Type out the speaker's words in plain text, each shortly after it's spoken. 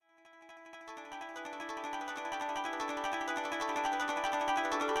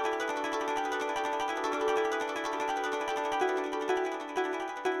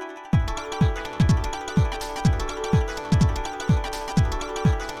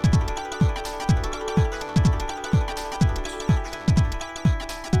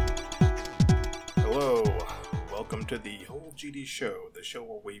to the Whole GD Show, the show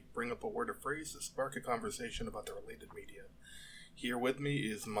where we bring up a word or phrase to spark a conversation about the related media. Here with me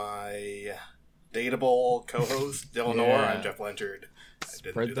is my dateable co-host, Dylan Orr. I'm Jeff Blanchard.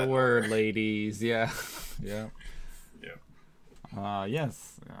 Spread the word, ladies. Yeah. Yeah.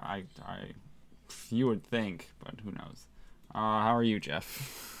 Yes, I, you would think, but who knows? How are you,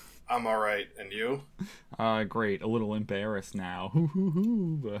 Jeff? I'm alright, and you? Great. A little embarrassed now.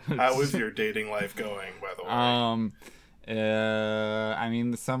 But... How is your dating life going, by the way? I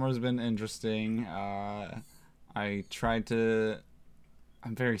mean, the summer's been interesting. I'm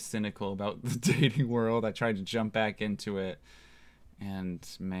very cynical about the dating world. I tried to jump back into it. And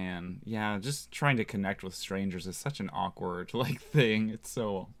man, yeah, just trying to connect with strangers is such an awkward thing. It's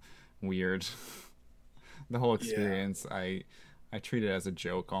so weird. The whole experience, yeah. I treat it as a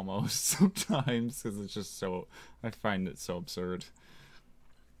joke almost sometimes because it's just so, I find it so absurd.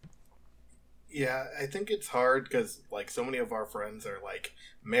 Yeah, I think it's hard because so many of our friends are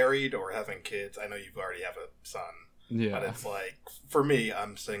married or having kids. I know you already have a son. Yeah. But it's for me,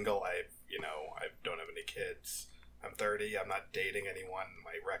 I'm single. I don't have any kids. I'm 30. I'm not dating anyone.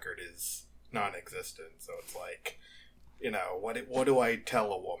 My record is non-existent. So it's what do I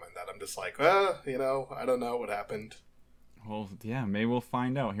tell a woman that I'm just I don't know what happened. Well, yeah, maybe we'll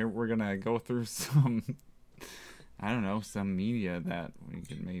find out. Here we're gonna go through some, I don't know, some media that we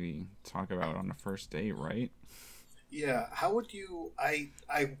can maybe talk about on the first date, right? Yeah. How would you? I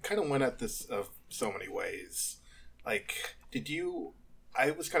kind of went at this of so many ways. Did you?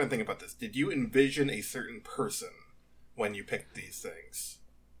 I was kind of thinking about this. Did you envision a certain person when you picked these things?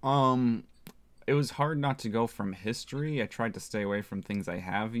 It was hard not to go from history. I tried to stay away from things I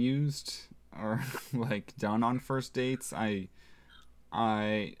have used or done on first dates. I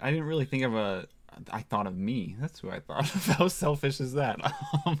didn't really think of I thought of me. That's who I thought of. How selfish is that?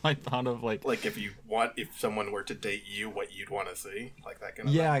 I thought of if someone were to date you, what you'd want to see, that kind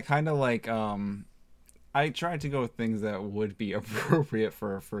of yeah, thing. I kind of I tried to go with things that would be appropriate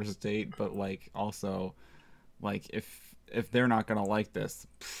for a first date, but also if they're not gonna like this,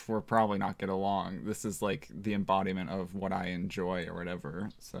 we're probably not get along. This is the embodiment of what I enjoy or whatever.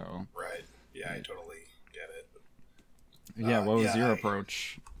 So right, yeah, I totally get it. Yeah, what was your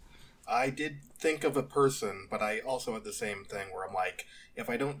approach? I did think of a person, but I also had the same thing where I'm if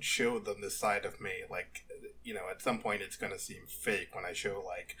I don't show them this side of me, at some point it's going to seem fake when I show,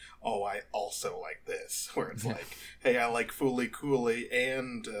 oh, I also like this. Where it's hey, I like Fooly Cooley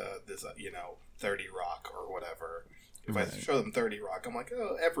and this, 30 Rock or whatever. If I show them 30 Rock, I'm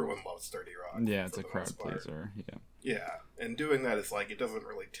oh, everyone loves 30 Rock. Yeah, it's a crowd pleaser. Yeah. Yeah, and doing that is it doesn't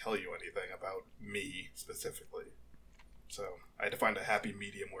really tell you anything about me specifically. So I had to find a happy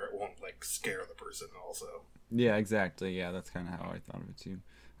medium where it won't scare the person also. Yeah, exactly. Yeah, that's kind of how I thought of it too.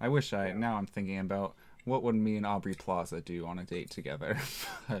 I wish now I'm thinking about what would me and Aubrey Plaza do on a date together.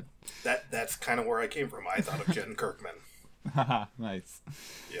 That's kind of where I came from. I thought of Jen Kirkman. Nice.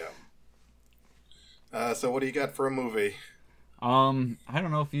 Yeah. So what do you got for a movie? I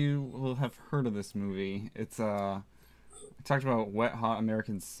don't know if you will have heard of this movie. It's I talked about Wet Hot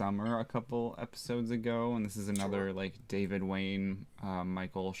American Summer a couple episodes ago, and this is another David Wayne,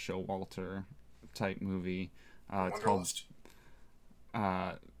 Michael Showalter type movie. It's called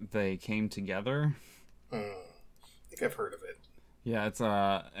They Came Together. I think I've heard of it. Yeah, it's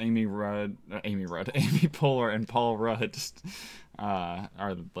Amy Poehler and Paul Rudd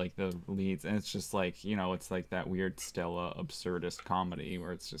are the leads, and it's just it's that weird Stella absurdist comedy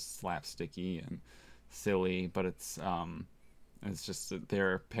where it's just slapsticky and silly, but it's just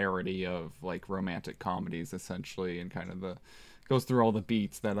their parody of romantic comedies essentially, and kind of goes through all the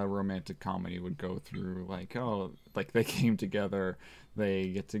beats that a romantic comedy would go through, they came together, they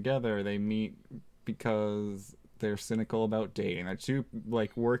get together, they meet because they're cynical about dating. They're two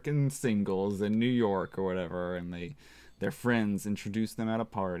working singles in New York or whatever, and their friends introduce them at a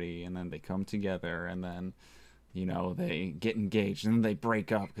party, and then they come together, and then they get engaged, and then they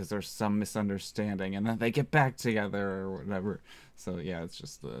break up because there's some misunderstanding, and then they get back together or whatever. So yeah, it's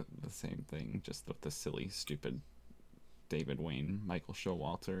just the same thing, just with the silly, stupid David Wayne, Michael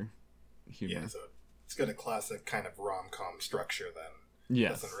Showalter humor. Yeah, so it's got a classic kind of rom-com structure then.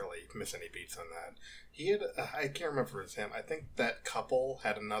 Yes. Doesn't really miss any beats on that. He had, I can't remember his name. I think that couple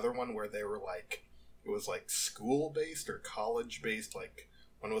had another one where they were it was school-based or college-based.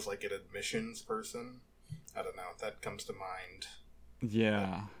 One was an admissions person. I don't know. That comes to mind.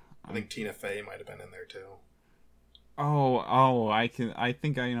 Yeah. I think Tina Fey might have been in there too. I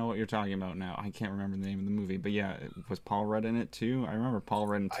think I know what you're talking about now. I can't remember the name of the movie, but yeah, was Paul Rudd in it too? I remember Paul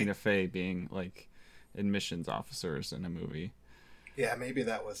Rudd and Tina Fey being admissions officers in a movie. Yeah, maybe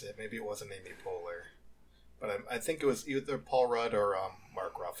that was it. Maybe it wasn't Amy Poehler. but I think it was either Paul Rudd or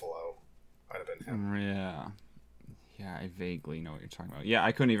Mark Ruffalo. Might have been him. Yeah. Yeah, I vaguely know what you're talking about. Yeah,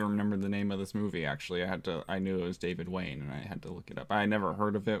 I couldn't even remember the name of this movie, actually. I knew it was David Wayne, and I had to look it up. I had never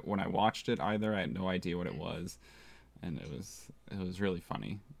heard of it when I watched it either. I had no idea what it was, and it was really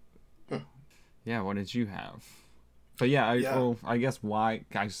funny. Hmm. Yeah, what did you have? But yeah, Yeah. well, I guess why,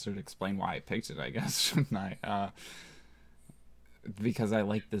 I should explain why I picked it, I guess, shouldn't I? Because I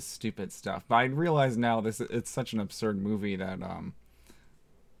like this stupid stuff. But I realize now it's such an absurd movie that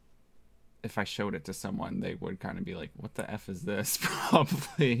if I showed it to someone, they would kind of be like, "What the f is this?"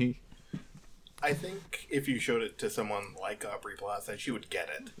 Probably. I think if you showed it to someone like Aubrey Plaza, she would get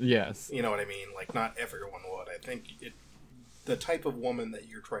it. Yes. You know what I mean? Like, not everyone would. I think the type of woman that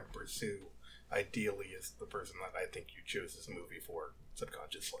you're trying to pursue, ideally, is the person that I think you chose this movie for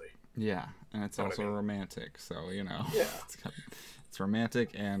subconsciously. Yeah, and it's Know what also I mean? romantic, so Yeah. it's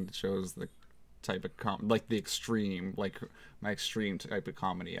romantic and shows the type of like the extreme, like my extreme type of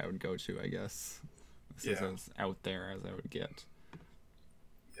comedy I would go to, I guess. This is Yeah. as out there as I would get.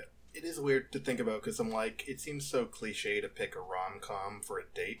 Yeah. It is weird to think about because I'm like, it seems so cliche to pick a rom-com for a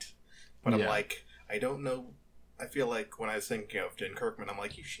date, but I'm Yeah. like, I don't know. I feel like when I was thinking of Jen Kirkman, I'm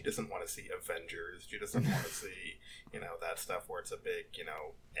like, she doesn't want to see Avengers. She doesn't want to see, that stuff where it's a big,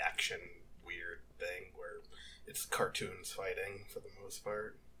 action weird thing where it's cartoons fighting for the most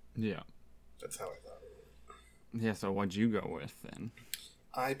part. Yeah. That's how I thought of it. Yeah, so what'd you go with then?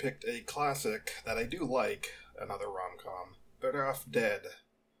 I picked a classic that I do like, another rom-com, Better Off Dead.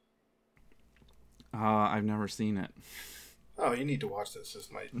 I've never seen it. Oh, you need to watch this.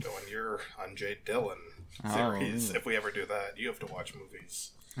 This might go in your on Jade Dillon Oh, series. really? If we ever do that, you have to watch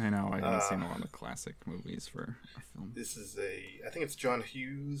movies. I know, I haven't seen a lot of classic movies for a film. This is I think it's John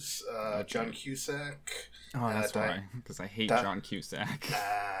Hughes, John Cusack. Oh, that's Di- why, because I hate Di- John Cusack.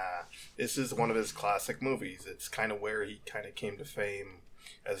 This is one of his classic movies. It's kind of where he kind of came to fame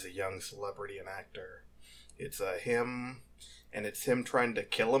as a young celebrity and actor. It's him, and it's him trying to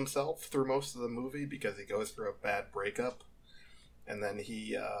kill himself through most of the movie because he goes through a bad breakup, and then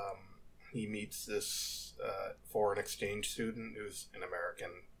he meets this foreign exchange student who's an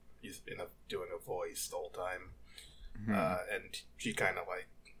American. He's been doing a voice the whole time, and she kind of like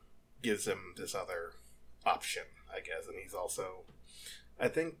gives him this other option, I guess. And he's also, I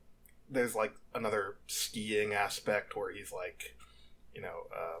think, there's like another skiing aspect where he's like,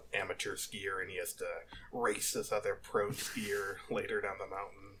 amateur skier, and he has to race this other pro skier later down the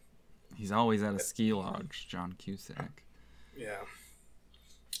mountain. He's always at a ski lodge, John Cusack. Yeah.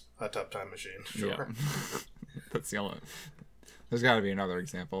 Hot Tub Time Machine, sure. Yeah. That's the only. There's got to be another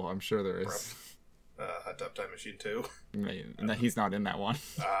example. I'm sure there is. Hot Tub Time Machine 2. No, he's not in that one.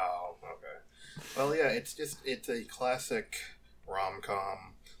 Oh, okay. Well, yeah, it's a classic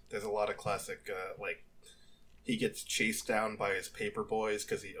rom-com. There's a lot of classic, like, he gets chased down by his paper boys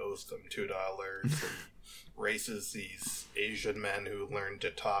because he owes them $2. And races these Asian men who learn to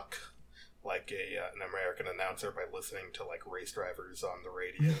talk like an American announcer by listening to, like, race drivers on the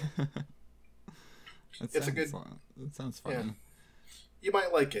radio. It's a good. That sounds funny. Yeah. You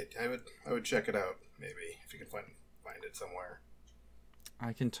might like it. I would check it out, maybe, if you can find it somewhere.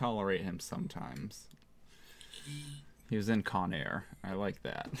 I can tolerate him sometimes. He was in Con Air. I like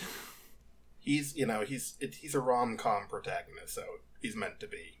that. He's a rom-com protagonist, so he's meant to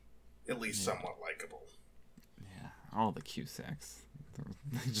be at least somewhat likable. Yeah, all the Cusacks.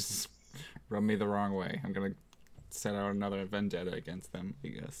 They just rub me the wrong way. I'm gonna set out another vendetta against them, I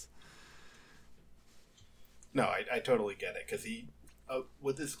guess. No, I totally get it, because he,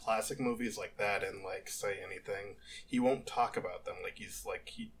 with his classic movies like that and, like, Say Anything, he won't talk about them. Like,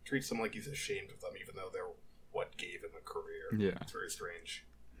 he treats them like he's ashamed of them, even though they're what gave him a career. Yeah. It's very strange.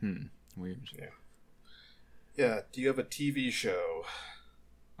 Weird. Yeah. Yeah, do you have a TV show?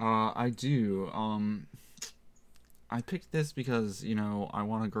 I do. I picked this because, I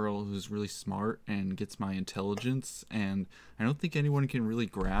want a girl who's really smart and gets my intelligence, and I don't think anyone can really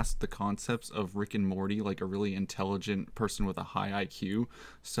grasp the concepts of Rick and Morty like a really intelligent person with a high IQ.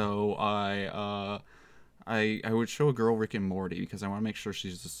 So I would show a girl Rick and Morty because I want to make sure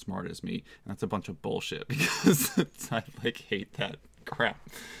she's as smart as me, and that's a bunch of bullshit because I hate that crap.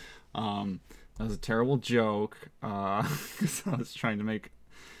 That was a terrible joke because I was trying to make.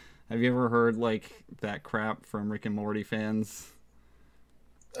 Have you ever heard that crap from Rick and Morty fans?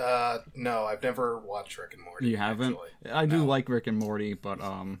 No, I've never watched Rick and Morty. You haven't? Actually. I do No. like Rick and Morty, but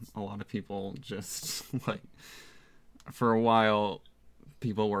a lot of people just for a while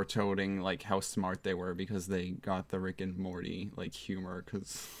people were toting how smart they were because they got the Rick and Morty humor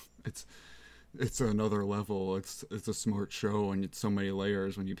because it's another level. It's a smart show, and it's so many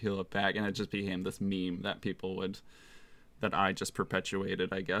layers when you peel it back, and it just became this meme that people would that I just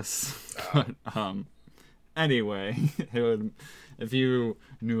perpetuated, I guess. Oh. But anyway, it would if you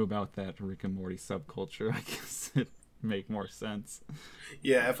knew about that Rick and Morty subculture, I guess it'd make more sense.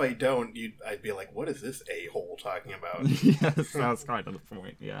 Yeah, if I don't, I'd be like, what is this a-hole talking about? Yes, that's kind of the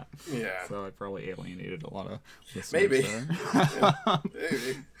point. Yeah. Yeah. So I probably alienated a lot of listeners Maybe. there. Yeah,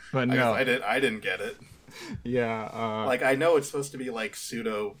 maybe. But I no. guess I didn't get it. Yeah. Like, I know it's supposed to be, like,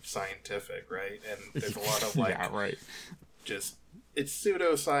 pseudo-scientific, right? And there's a lot of, like, yeah, right. just... It's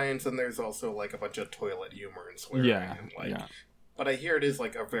pseudoscience, and there's also, like, a bunch of toilet humor and swearing. Yeah, And, like, yeah. But I hear it is,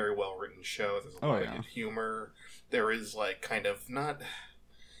 like, a very well-written show. There's a lot of yeah. good humor. There is, like, kind of not...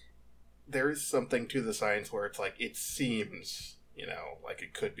 There is something to the science where it's, like, it seems, you know, like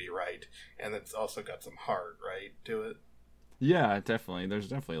it could be right. And it's also got some heart, right, to it. Yeah, definitely. There's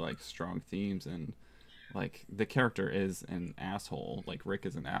definitely like strong themes, and like the character is an asshole. Like Rick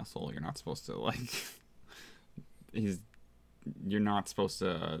is an asshole. You're not supposed to like he's you're not supposed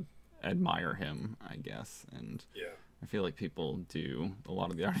to admire him, I guess. And Yeah. I feel like people do. A lot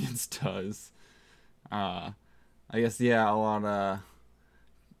of the audience does. I guess yeah, a lot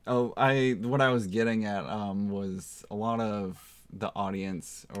of what I was getting at was a lot of the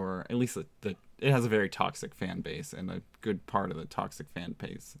audience, or at least the it has a very toxic fan base, and a good part of the toxic fan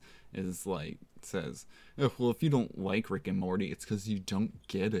base is like says, oh, well, if you don't like Rick and Morty, it's because you don't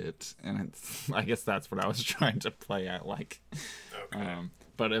get it, and it's I guess that's what I was trying to play at, like. Okay.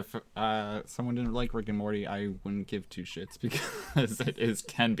 But if someone didn't like Rick and Morty, I wouldn't give two shits because it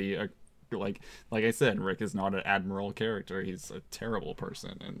can be a like I said, Rick is not an admirable character. He's a terrible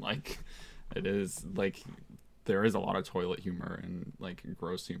person, and like it is like there is a lot of toilet humor and like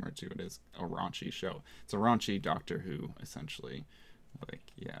gross humor too. It is a raunchy show. It's a raunchy Doctor Who, essentially. Like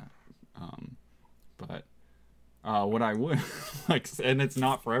yeah, but what I would like, and it's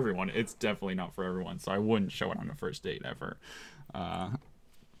not for everyone. It's definitely not for everyone. So I wouldn't show it on a first date ever.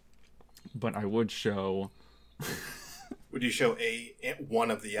 But I would show. Would you show one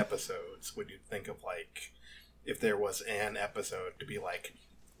of the episodes? Would you think of, like, if there was an episode to be like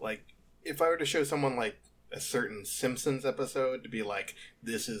if I were to show someone like a certain Simpsons episode to be like,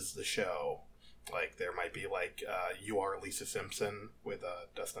 this is the show. Like there might be like You Are Lisa Simpson with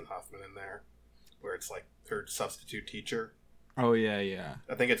Dustin Hoffman in there, where it's like her substitute teacher. Oh yeah.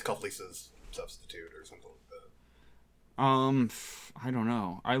 I think it's called Lisa's Substitute or something like that. I don't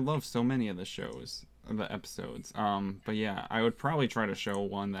know. I love so many of the shows, the episodes. But yeah, I would probably try to show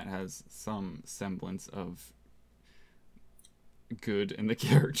one that has some semblance of good in the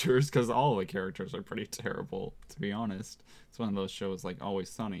characters, because all the characters are pretty terrible, to be honest. It's one of those shows like Always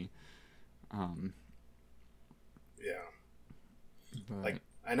Sunny. Yeah. But... Like,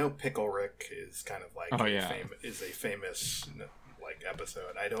 I know Pickle Rick is kind of like is a famous like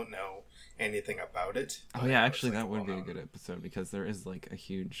episode. I don't know anything about it. Oh yeah, actually that would be a good episode, because there is like a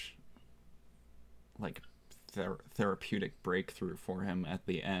huge like therapeutic breakthrough for him at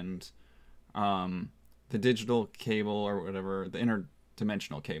the end. The digital cable or whatever, the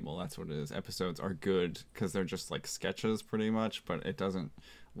interdimensional cable, that's what it is. Episodes are good because they're just like sketches pretty much, but it doesn't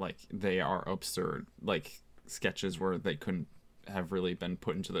like they are absurd like sketches where they couldn't have really been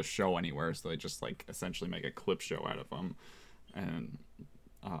put into the show anywhere, so they just like essentially make a clip show out of them. And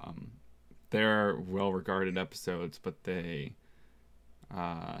they're well regarded episodes, but they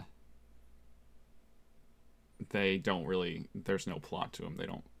don't really, there's no plot to them. They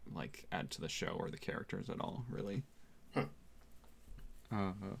don't like add to the show or the characters at all, really.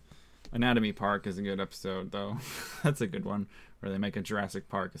 Anatomy Park is a good episode, though. That's a good one, where they make a Jurassic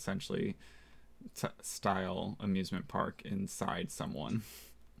Park essentially style amusement park inside someone.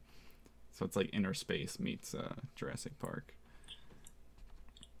 So it's like Inner Space meets Jurassic Park.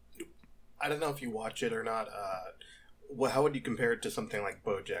 I don't know if you watch it or not. How would you compare it to something like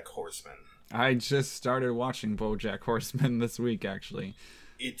BoJack Horseman? I just started watching BoJack Horseman this week, actually.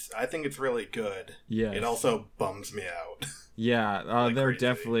 I think it's really good. Yeah. It also bums me out. Yeah, like they're crazy.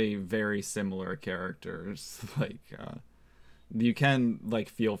 definitely very similar characters. Like, you can like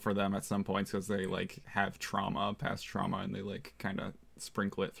feel for them at some points because they like have past trauma, and they like kind of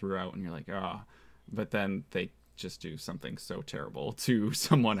sprinkle it throughout, and you're like, ah. But then they just do something so terrible to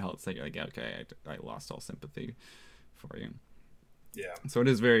someone else that you're like, okay, I lost all sympathy for you. Yeah. So it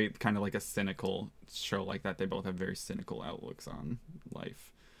is very kind of like a cynical show like that. They both have very cynical outlooks on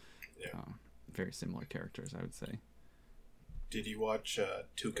life. Yeah. Very similar characters, I would say. Did you watch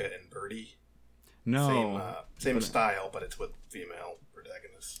Tuca and Birdie? No. Same style, but it's with female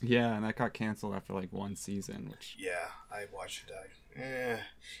protagonists. Yeah, and that got canceled after like one season, which... Yeah, I watched it.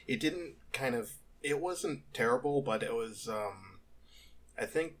 It didn't kind of, it wasn't terrible, but it was, I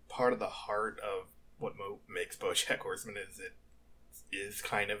think part of the heart of what makes BoJack Horseman is it is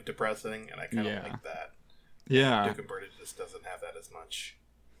kind of depressing, and I kind of like that. Yeah. Duke and Berta just doesn't have that as much.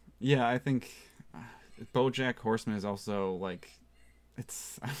 Yeah, I think BoJack Horseman is also like,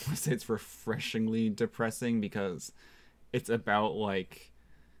 it's, I want to say it's refreshingly depressing because it's about like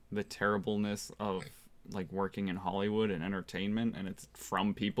the terribleness of like working in Hollywood and entertainment, and it's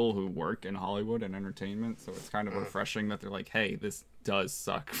from people who work in Hollywood and entertainment, so it's kind of refreshing that they're like, hey, this does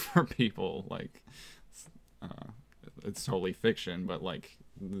suck for people. Like, it's totally fiction, but like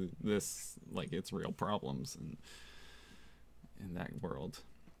this, like, it's real problems in that world.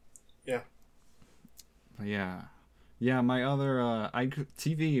 Yeah. But yeah, my other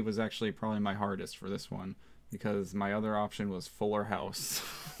TV was actually probably my hardest for this one because my other option was Fuller House,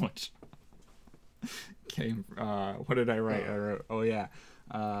 which came. What did I write? I wrote, oh yeah,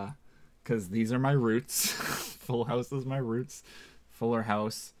 because these are my roots. Full House is my roots. Fuller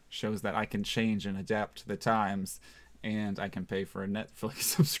House shows that I can change and adapt to the times, and I can pay for a Netflix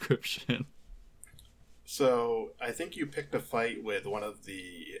subscription. So I think you picked a fight with one of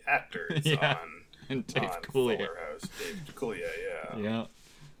the actors and Dave on Coulier. Fuller House. Dave Coulier, Yeah.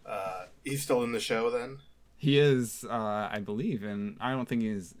 He's still in the show then? He is, I believe, and I don't think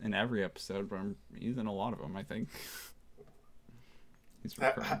he's in every episode, but he's in a lot of them, I think. He's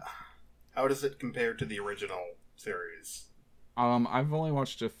how does it compare to the original series? I've only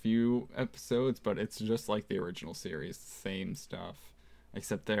watched a few episodes, but it's just like the original series, same stuff,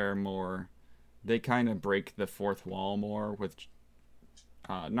 except they kind of break the fourth wall more with,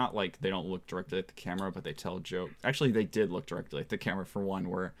 not like they don't look directly at the camera, but they tell jokes. Actually, they did look directly at the camera for one,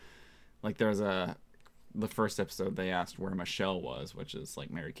 where, like, the first episode they asked where Michelle was, which is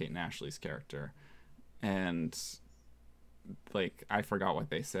like Mary-Kate and Ashley's character, and like I forgot what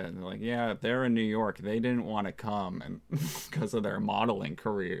they said. They're like, yeah, they're in New York, they didn't want to come and because of their modeling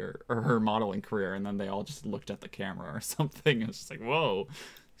career or her modeling career, and then they all just looked at the camera or something. It's just like, whoa,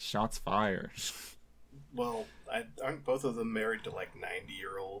 shots fired. Well, aren't both of them married to like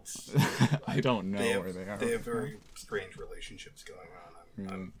 90-year-olds? I don't know where they are. They have very strange relationships going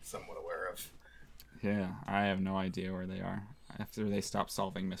on. I'm somewhat aware of. Yeah, I have no idea where they are. After they stopped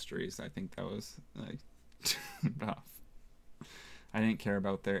solving mysteries, I think that was like rough. I didn't care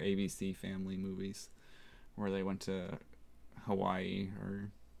about their ABC Family movies where they went to Hawaii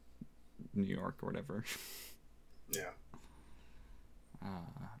or New York or whatever. Yeah.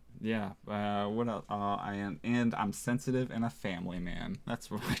 What else? I'm sensitive and a family man.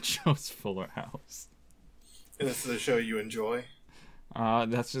 That's why I chose Fuller House. And this is a show you enjoy?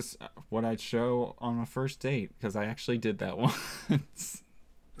 That's just what I'd show on a first date, because I actually did that once.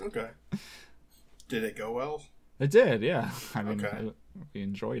 Okay. Did it go well? It did, yeah. I mean, okay. We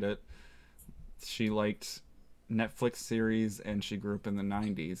enjoyed it. She liked Netflix series, and she grew up in the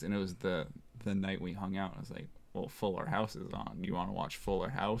 90s, and it was the night we hung out. I was like, well, Fuller House is on. You want to watch Fuller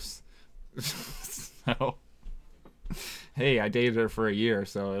House? So, hey, I dated her for a year,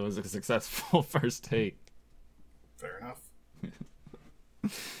 so it was a successful first date. Fair enough.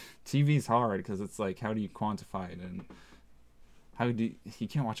 TV's hard because it's like, how do you quantify it, and you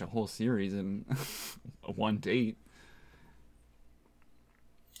can't watch a whole series in one date.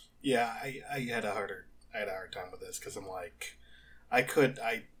 Yeah, I had a hard time with this because I'm like, I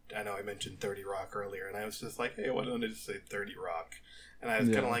know I mentioned 30 Rock earlier, and I was just like, hey, why don't I just say 30 Rock? And I was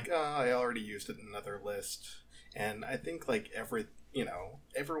kind of like, oh, I already used it in another list, and I think like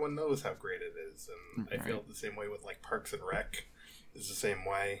everyone knows how great it is, and I feel the same way with like Parks and Rec. Is the same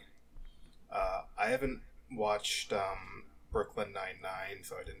way. I haven't watched Brooklyn Nine-Nine,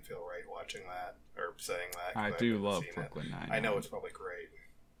 so I didn't feel right watching that or saying that. I do love Brooklyn Nine-Nine. I know it's probably great.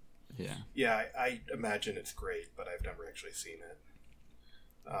 Yeah. Yeah, I imagine it's great, but I've never actually seen it.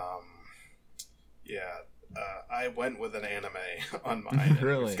 I went with an anime on mine.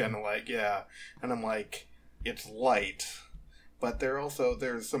 Really? It's kind of like, yeah. And I'm like, it's light, but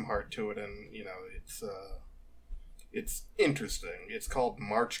there's some heart to it, and, it's interesting. It's called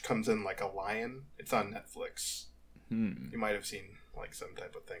March Comes In Like a Lion. It's on Netflix. You might have seen like some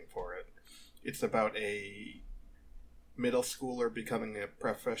type of thing for it. It's about a middle schooler becoming a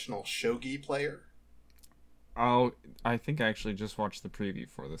professional shogi player. Oh, I think I actually just watched the preview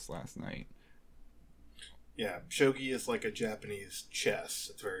for this last night. Yeah, shogi is like a Japanese chess.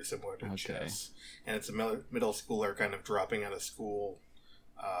 It's very similar to chess. And it's a middle schooler kind of dropping out of school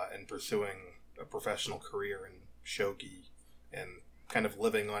and pursuing a professional career in shogi and kind of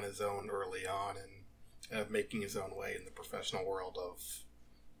living on his own early on and making his own way in the professional world of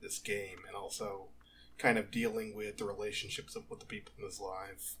this game, and also kind of dealing with the relationships with the people in his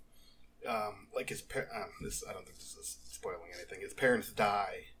life. like this, I don't think this is spoiling anything. His parents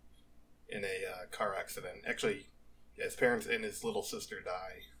die in a car accident. Actually, yeah, his parents and his little sister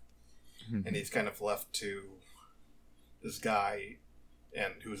die, and he's kind of left to this guy,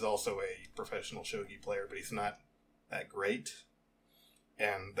 and who's also a professional shogi player, but he's not that great.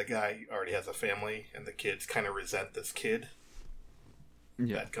 And the guy already has a family, and the kids kind of resent this kid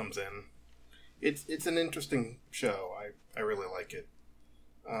that comes in. It's an interesting show. I really like it.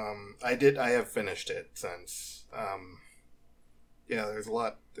 I have finished it since. Yeah, there's a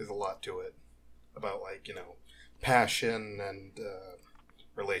lot to it about, like, passion and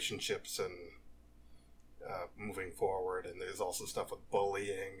relationships and moving forward, and there's also stuff with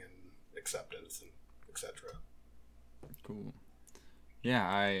bullying and acceptance and etc. Cool. Yeah,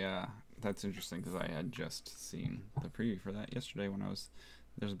 I that's interesting because I had just seen the preview for that yesterday when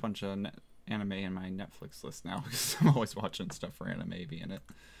there's a bunch of anime in my Netflix list now because I'm always watching stuff for anime being it.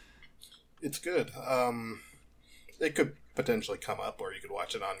 It's good. It could potentially come up, or you could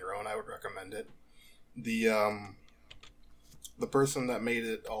watch it on your own. I would recommend it. The person that made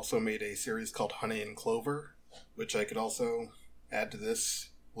it also made a series called Honey and Clover, which I could also add to this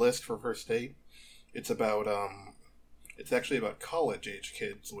list for first date. It's about it's actually about college age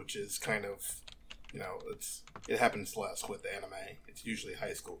kids, which is kind of, it happens less with anime. It's usually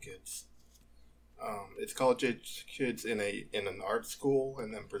high school kids. It's college age kids in an art school,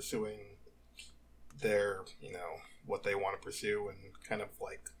 and then pursuing their, what they want to pursue, and kind of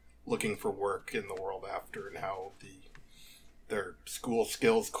like looking for work in the world after, and how their school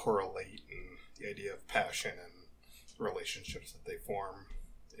skills correlate, and the idea of passion and relationships that they form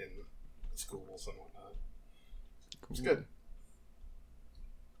in the schools and whatnot. Cool. It's good.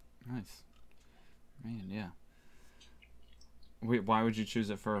 Nice. Man, yeah. Wait, why would you choose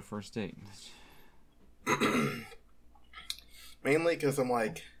it for a first date? Mainly because I'm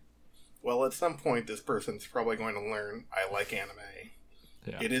like, well, at some point this person's probably going to learn I like anime.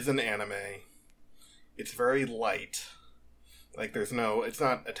 Yeah. It is an anime. It's very light. Like, it's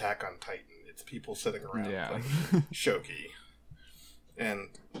not Attack on Titan. It's people sitting around playing shogi.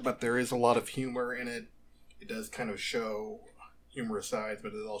 But there is a lot of humor in it. It does kind of show humorous sides,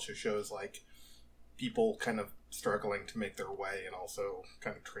 but it also shows, like, people kind of struggling to make their way, and also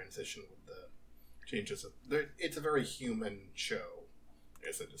kind of transition with the changes. It's a very human show. I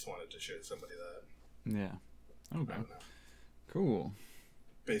guess I just wanted to show somebody that. Yeah. Okay. Cool.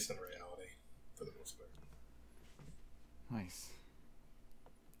 Based on reality, for the most part. Nice.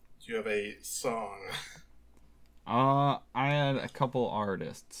 Do you have a song? I had a couple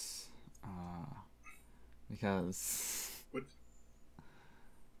artists. Because what?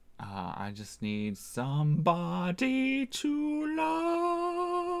 I just need somebody to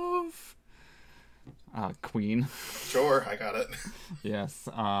love. Queen. Sure, I got it. Yes.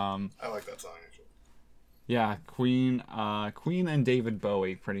 I like that song, actually. Yeah, Queen and David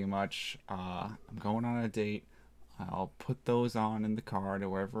Bowie, pretty much. I'm going on a date. I'll put those on in the car to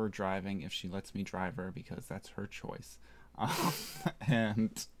wherever we're driving if she lets me drive her, because that's her choice.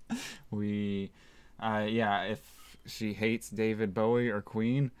 And if she hates David Bowie or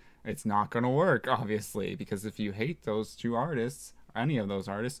Queen, it's not going to work, obviously, because if you hate those two artists, any of those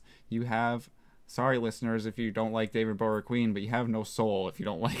artists, you have, sorry listeners if you don't like David Bowie or Queen, but you have no soul if you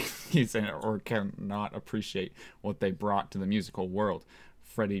don't like these or cannot appreciate what they brought to the musical world.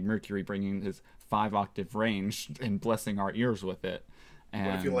 Freddie Mercury bringing his 5-octave range and blessing our ears with it. And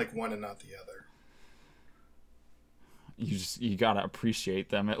what if you like one and not the other? You gotta appreciate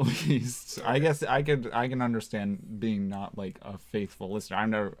them at least. Okay. I guess I can understand being not like a faithful listener.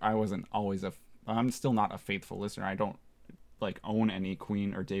 I'm still not a faithful listener. I don't like own any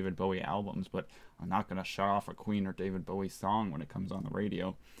Queen or David Bowie albums, but I'm not gonna shut off a Queen or David Bowie song when it comes on the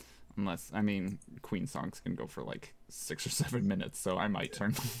radio. Unless, Queen songs can go for like 6 or 7 minutes, so I might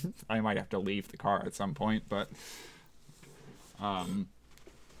I might have to leave the car at some point, but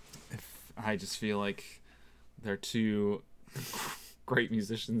if I just feel like they're two great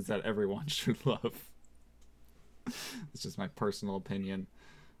musicians that everyone should love. It's just my personal opinion.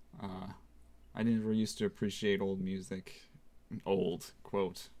 I never used to appreciate old music. Old,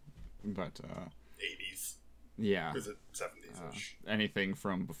 quote. But 80s. Yeah. Or is it 70s-ish? Anything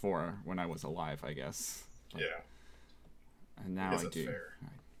from before when I was alive, I guess. But, yeah. And now I do. Fair.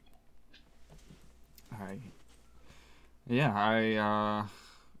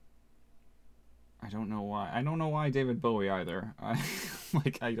 I don't know why. I don't know why David Bowie either. I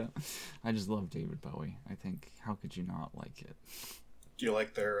just love David Bowie. I think, how could you not like it? Do you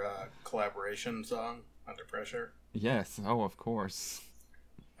like their collaboration song, Under Pressure? Yes. Oh, of course.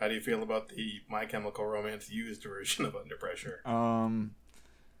 How do you feel about the My Chemical Romance used version of Under Pressure?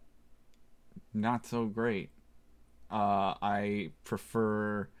 not so great. I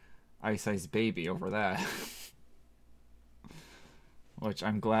prefer Ice Ice Baby over that. Which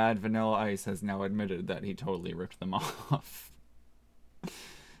I'm glad Vanilla Ice has now admitted that he totally ripped them off.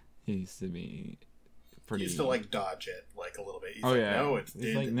 He used to be He pretty. used to like dodge it like a little bit. He's Oh like, yeah. no, it's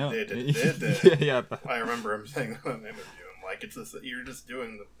He's like, no. did. Yeah. I remember him saying that in an interview. I'm like, it's just, you're just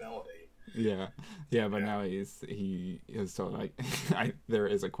doing the melody. Yeah, but now he is so like there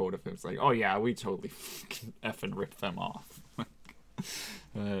is a quote of him. It's like, oh yeah, we totally effing ripped them off.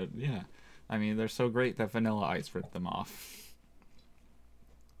 Yeah, I mean they're so great that Vanilla Ice ripped them off.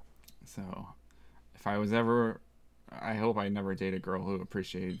 So, if I was ever, I hope I never date a girl who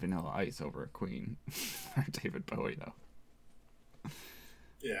appreciated Vanilla Ice over Queen or David Bowie though.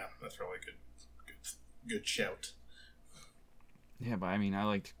 Yeah, that's probably good shout. Yeah, but I mean, I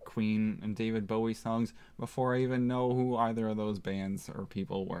liked Queen and David Bowie songs before I even know who either of those bands or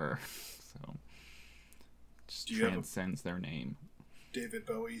people were. So, just transcends their name. David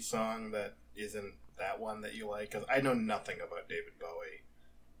Bowie song that isn't that one that you like? Because I know nothing about David Bowie.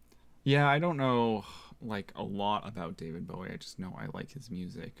 Yeah, I don't know like a lot about David Bowie. I just know I like his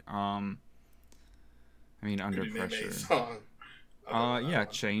music. I mean, Under Maybe Pressure. a song. Yeah,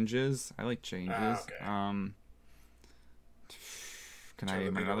 Changes. I like Changes. Okay. Can I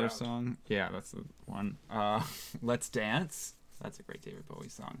name another song? Yeah, that's the one. Let's Dance. That's a great David Bowie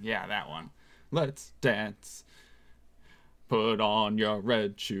song. Yeah, that one. Let's dance. Put on your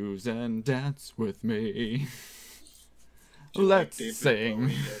red shoes and dance with me. Let's David sing.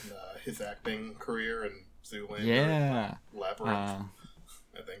 Bowie and, his acting career in Zoolander. Yeah. Labyrinth.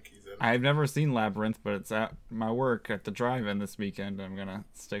 I think he's in. I've never seen Labyrinth, but it's at my work at the drive-in this weekend. I'm gonna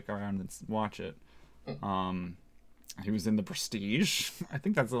stick around and watch it. He was in The Prestige. I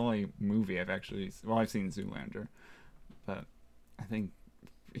think that's the only movie I've actually. Well, I've seen Zoolander, but I think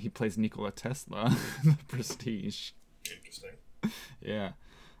he plays Nikola Tesla in The Prestige. Interesting. Yeah,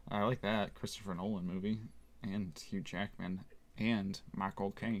 I like that Christopher Nolan movie, and Hugh Jackman, and Michael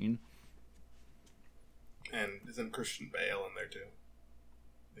Caine. And isn't Christian Bale in there too?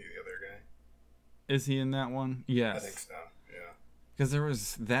 The other guy. Is he in that one? Yes. I think so. Yeah. Because there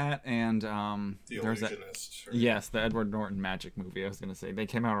was that and The Illusionist. Yes, the Edward Norton magic movie. I was gonna say they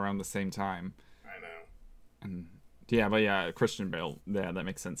came out around the same time. I know. And yeah, but yeah, Christian Bale. Yeah, that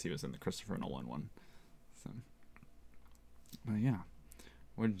makes sense. He was in the Christopher Nolan one. So, but yeah,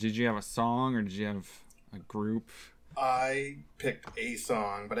 did you have a song or did you have a group? I picked a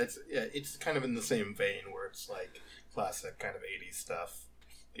song, but it's kind of in the same vein where it's like classic kind of 80s stuff.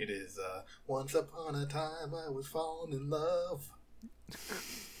 It is Once Upon a Time I Was Falling in Love.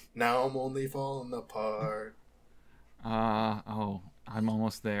 Now I'm only falling apart. Oh, I'm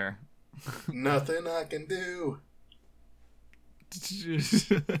almost there. Nothing I can do.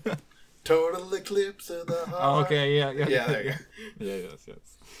 Total eclipse of the heart. Okay, yeah. Yeah, there you go. Yes.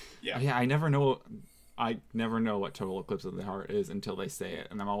 Yeah. Yeah, I never know what Total Eclipse of the Heart is until they say it,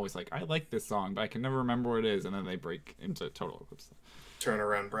 and I'm always like, I like this song, but I can never remember what it is, and then they break into Total Eclipse. Turn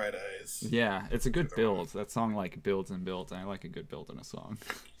Around Bright Eyes. Yeah, it's a good build. That song like builds and builds, and I like a good build in a song.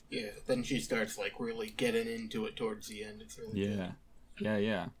 Yeah, then she starts like really getting into it towards the end. It's really good.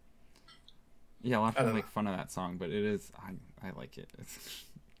 Yeah. A lot of people make fun of that song, but it is. I like it.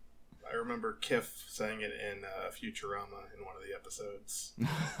 I remember Kiff sang it in Futurama in one of the episodes.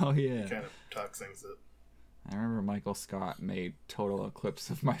 Oh yeah. He kind of talk sings it. I remember Michael Scott made Total Eclipse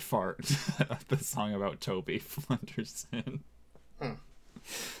of My Fart, the song about Toby Flenderson.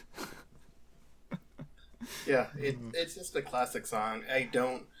 Yeah, it's just a classic song. I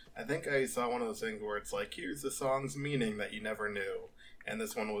think I saw one of those things where it's like, here's the song's meaning that you never knew. And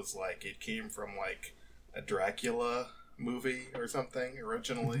this one was like, it came from like a Dracula movie or something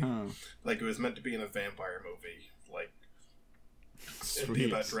originally. Like it was meant to be in a vampire movie. Like, it'd be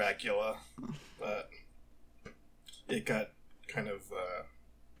about Dracula. But it got kind of,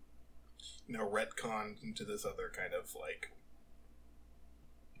 retconned into this other kind of like,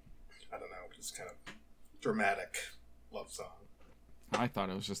 I don't know, just kind of dramatic love song. I thought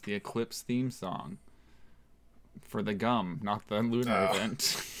it was just the Eclipse theme song for the gum, not the lunar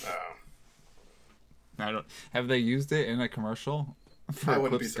event. I don't. Have they used it in a commercial for I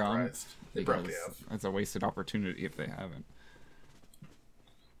wouldn't be Eclipse gum? surprised. They probably have. It's a wasted opportunity if they haven't.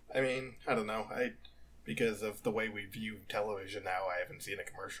 I mean, I don't know. Because of the way we view television now, I haven't seen a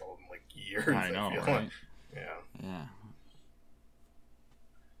commercial in like years. I know, feel right? like. Yeah.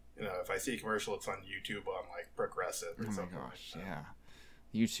 If I see a commercial, it's on YouTube on like Progressive or something. Oh my gosh, yeah.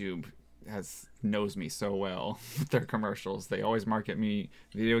 YouTube knows me so well with their commercials. They always market me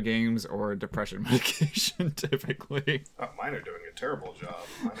video games or depression medication, typically. Oh, mine are doing a terrible job.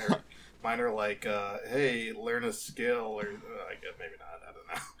 Mine are Mine are like, hey, learn a skill, or I guess maybe not. I don't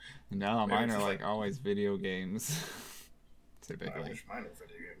know. No, Maybe mine it's are just like always video games. I Typically. wish mine were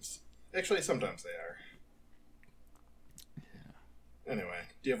video games. Actually, sometimes they are. Anyway,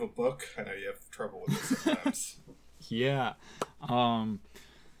 do you have a book? I know you have trouble with this sometimes. Yeah. I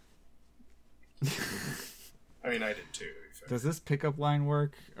mean, I did too. Does this pickup line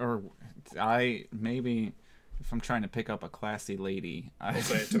work? Or I maybe if I'm trying to pick up a classy lady, Well,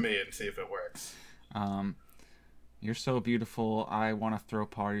 say it to me and see if it works. You're so beautiful. I want to throw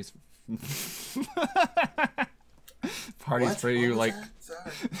parties. Parties What? for you, What was like. that?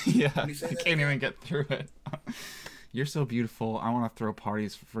 Sorry. Yeah, Can you say I that can't again? even get through it. You're so beautiful. I want to throw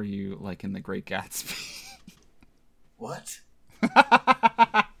parties for you, like in The Great Gatsby. What?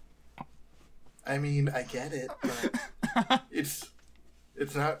 I mean, I get it, but it's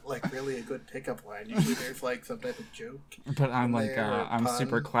not like really a good pickup line. Usually, there's like some type of joke. But I'm in like, there, or I'm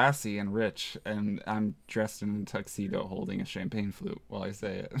super pun. classy and rich, and I'm dressed in a tuxedo holding a champagne flute while I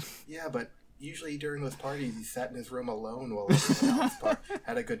say it. Yeah, but usually during those parties, he sat in his room alone while everyone else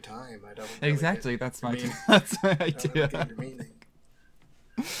had a good time. I don't really Exactly, get that's your my meaning. that's my I don't really idea. get your meaning.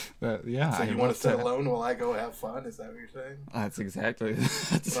 But yeah, So I you want love to sit alone while I go have fun? Is that what you're saying? That's exactly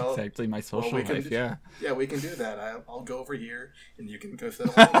Well, my social we can. life. Yeah. Yeah, we can do that. I'll go over here, and you can go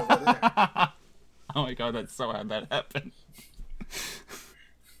sit alone over there. Oh my god, that's so how'd that happen?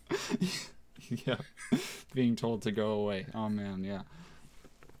 Yeah, being told to go away. Oh man, yeah.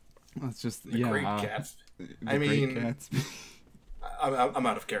 That's just The Great Gatsby. I Great mean, Gatsby. I'm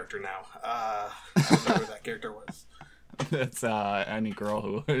out of character now. I don't know who that character was. That's any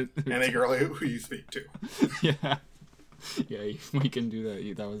girl who Any girl who you speak to. yeah. Yeah, we can do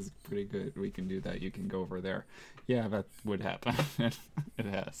that. That was pretty good. We can do that. You can go over there. Yeah, that would happen. It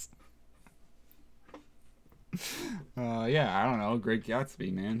has. Yeah, I don't know. Great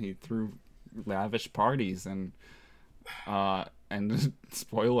Gatsby, man. He threw lavish parties and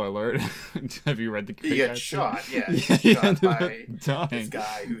spoiler alert. Have you read the Great He gets Gatsby? shot. Yeah, he Yeah, gets he shot ended by up dying. this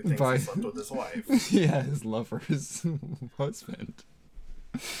guy who thinks By- he slept with his wife. Yeah, his lover's husband.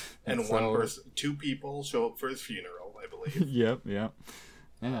 And So- one person, two people show up for his funeral, I believe. Yep. Yeah.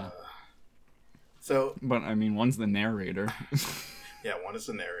 So But I mean, one's the narrator. yeah, one is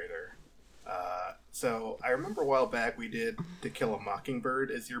the narrator. So I remember a while back we did To Kill a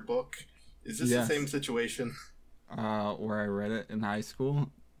Mockingbird as your book. Is this Yes. the same situation Where I read it in high school.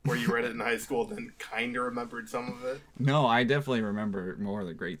 where you read it in high school, then kind of remembered some of it? No, I definitely remember more of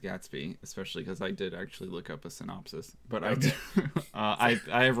The Great Gatsby, especially because I did actually look up a synopsis. But Okay. I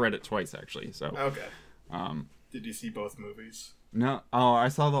have read it twice actually. So Okay. um, Did you see both movies? no, oh, I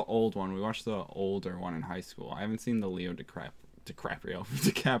saw the old one. We watched the older one in high school. I haven't seen the Leo DiCaprio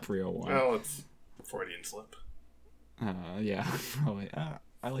one. Well, it's Freudian slip. Yeah, probably.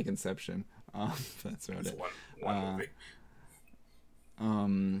 I like Inception. That's about It's it. one movie.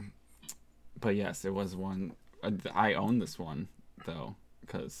 But yes, it was one. I own this one though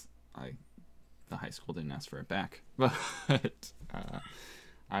because the high school didn't ask for it back. But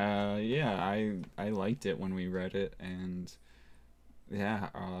yeah, I liked it when we read it, and yeah,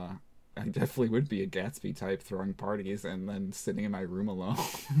 I definitely would be a Gatsby type, throwing parties and then sitting in my room alone.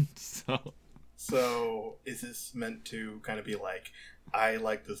 So, is this meant to kind of be like, I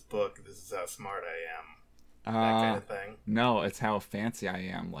like this book, this is how smart I am? That kind of thing? No, it's how fancy I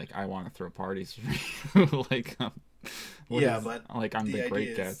am. Like, I want to throw parties for you. Like, But like I'm the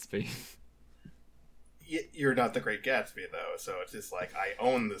Great idea is- Gatsby. You're not the Great Gatsby, though, so it's just like, I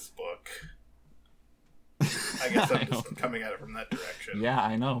own this book. I guess I'm just coming at it from that direction. Yeah,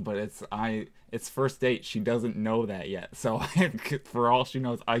 I know, but it's first date. She doesn't know that yet. So for all she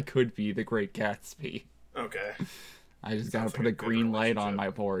knows, I could be the Great Gatsby. Okay. I just Sounds gotta put like a a good green light on relationship. my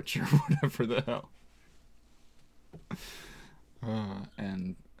porch or whatever the hell.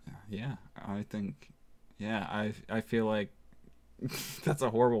 And yeah, I think, yeah, I feel like that's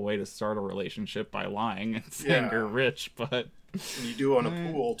a horrible way to start a relationship, by lying and saying Yeah. you're rich, but And you do own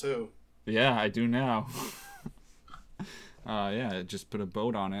a pool, too. yeah, I do now. Yeah, just put a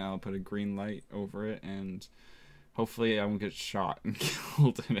boat on it. I'll put a green light over it, and hopefully I won't get shot and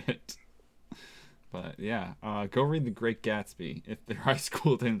killed in it. But yeah, go read The Great Gatsby if their high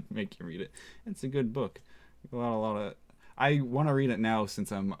school didn't make you read it. It's a good book. A lot of. I want to read it now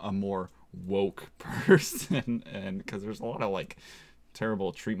since I'm a more woke person, and because there's a lot of like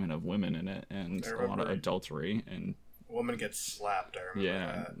terrible treatment of women in it, and a lot of adultery, and A woman gets slapped, I remember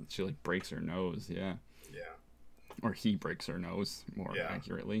yeah, that. she like breaks her nose. Yeah. Yeah. Or he breaks her nose, more Yeah.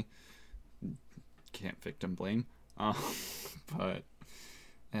 accurately. Can't victim blame. But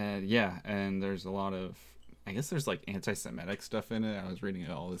yeah, and there's a lot of I guess there's like anti-Semitic stuff in it. I was reading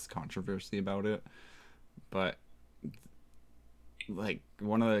all this controversy about it, but like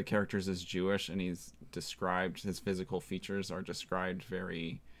one of the characters is Jewish, and his physical features are described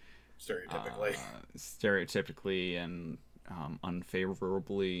very stereotypically and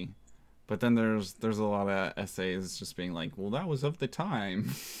unfavorably. But then there's a lot of essays just being like, well, that was of the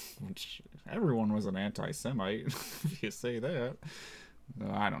time, which everyone was an anti-Semite if you say that.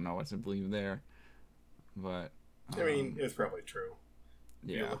 I don't know what to believe there, but I mean, it's probably true.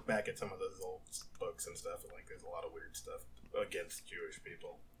 Yeah. You look back at some of those old books and stuff, and like there's a lot of weird stuff against Jewish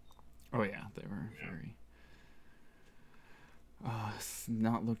people. Oh yeah, they were very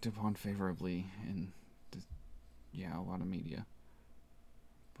not looked upon favorably in a lot of media.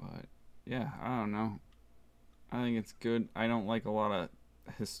 But yeah, I don't know. I think it's good. I don't like a lot of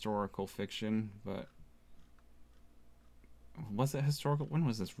historical fiction, but was it historical? When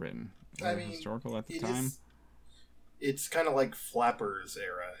was this written? Was it historical at the time? It's kind of like Flappers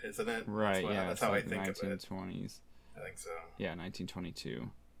era, isn't it? Right, that's how I think of it. 1920s. I think so. Yeah,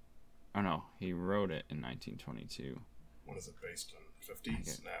 1922. Oh no, he wrote it in 1922. What is it based on?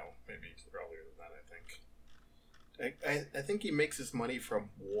 50s now, maybe earlier than that. I think he makes his money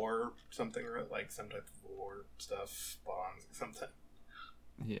from war, something, or like some type of war stuff, bonds, or something.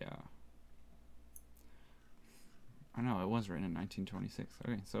 Yeah. I know, it was written in 1926.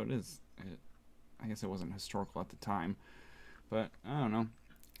 Okay, so it is. I guess it wasn't historical at the time, but I don't know.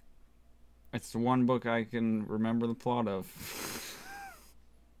 It's the one book I can remember the plot of.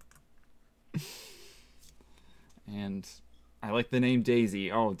 And I like the name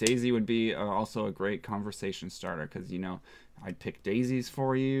Daisy. Oh, Daisy would be also a great conversation starter because, I'd pick daisies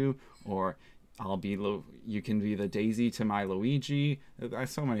for you, or you can be the Daisy to my Luigi.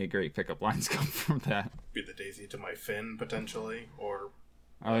 So many great pickup lines come from that. Be the Daisy to my Finn, potentially, or...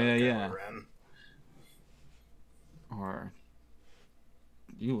 Oh, yeah. Or...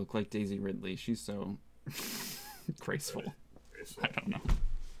 You look like Daisy Ridley. She's so graceful. I don't know.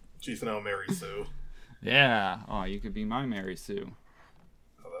 She's no Mary Sue. Yeah. Oh, you could be my Mary Sue.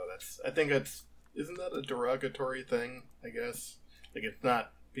 Although isn't that a derogatory thing, I guess? Like, it's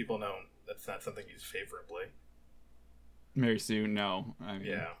not, people know that's not something used favorably. Mary Sue, no. I mean,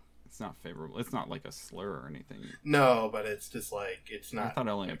 yeah. It's not favorable. It's not like a slur or anything. No, but it's just like, it's not. I thought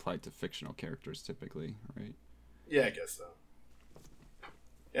it only applied to fictional characters typically, right? Yeah, I guess so.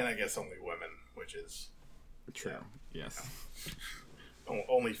 And I guess only women, which is... True, yes.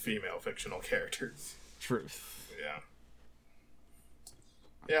 Only female fictional characters. Truth. Yeah.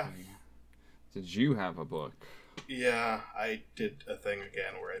 Yeah. Okay. Did you have a book? Yeah, I did a thing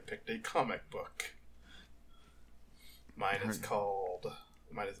again where I picked a comic book. It's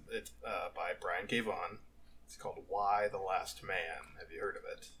by Brian K. Vaughan. It's called Y: The Last Man. Have you heard of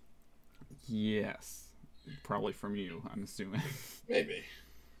it? Yes. Probably from you, I'm assuming. Maybe.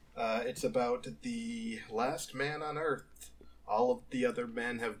 It's about the last man on Earth. All of the other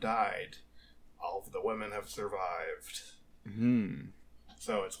men have died. All of the women have survived.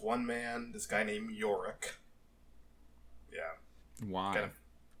 So it's one man, this guy named Yorick. Yeah. Why?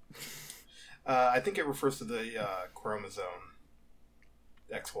 I think it refers to the chromosome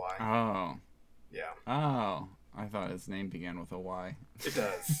XY. Oh. Yeah. Oh. I thought his name began with a Y. It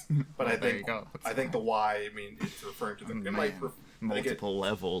does. But I think the Y, it's referring to the... multiple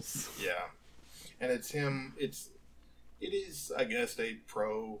levels. Yeah. And it's him... It is, I guess, a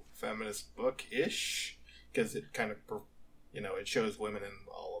pro-feminist book-ish, because it kind of, it shows women in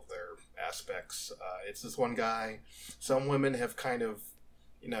all of their aspects. It's this one guy. Some women have kind of,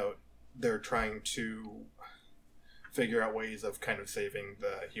 they're trying to figure out ways of kind of saving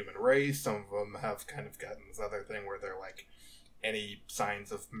the human race. Some of them have kind of gotten this other thing where they're like, any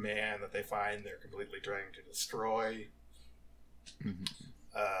signs of man that they find, they're completely trying to destroy. Mm-hmm.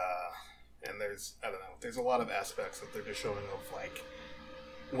 And there's a lot of aspects that they're just showing of, like,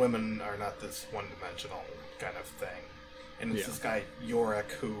 women are not this one-dimensional kind of thing. And it's this guy,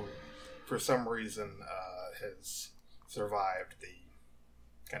 Yorick, who, for some reason, has survived the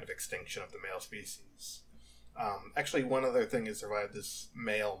kind of extinction of the male species. Actually, one other thing is survived this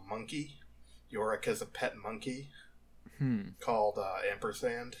male monkey. Yorick has a pet monkey called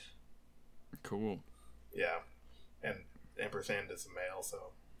Ampersand. Cool. Yeah. And Ampersand is a male,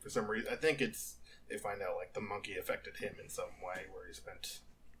 so for some reason, I think they find out, like, the monkey affected him in some way, where he spent,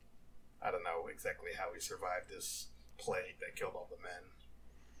 I don't know exactly how he survived this plague that killed all the men.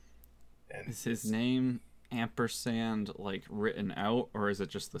 And is his name Ampersand, like, written out, or is it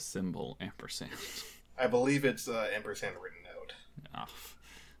just the symbol Ampersand? I believe it's Ampersand written out. Oh,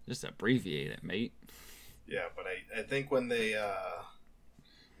 just abbreviate it, mate. Yeah, but I think when they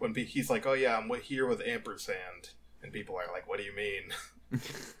when he's like, "Oh yeah, I'm here with ampersand," and people are like, "What do you mean?"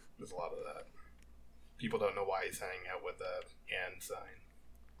 There's a lot of that. People don't know why he's hanging out with the and sign,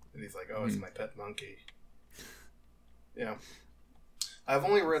 and he's like, "Oh, it's my pet monkey." Yeah, I've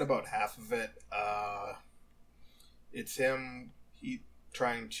only read about half of it. It's him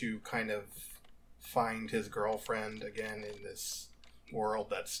trying to kind of find his girlfriend again in this world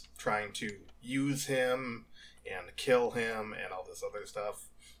that's trying to use him and kill him and all this other stuff.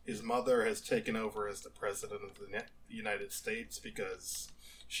 His mother has taken over as the president of the United States because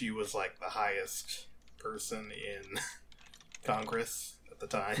she was like the highest person in Congress at the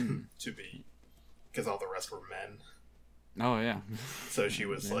time to be, because all the rest were men. Oh yeah. So she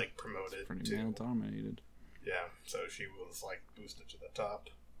was like promoted pretty to male dominated. Yeah, so she was like boosted to the top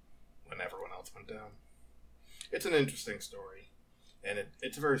when everyone else went down. It's an interesting story, and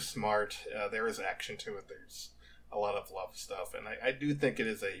it's very smart. There is action to it. There's a lot of love stuff, and I do think it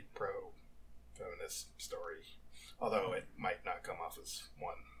is a pro-feminist story, although it might not come off as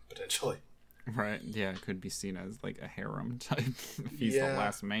one, potentially. Right, yeah, it could be seen as like a harem type if he's the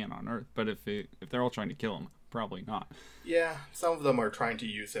last man on Earth. But if they're all trying to kill him, probably not. Yeah, some of them are trying to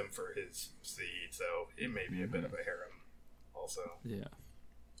use him for his seed, so it may be a bit of a harem also. Yeah.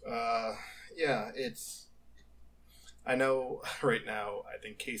 Yeah, it's... I know right now, I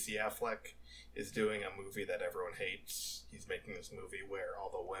think Casey Affleck is doing a movie that everyone hates. He's making this movie where all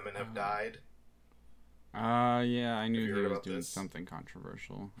the women have died. Yeah, I knew he was doing something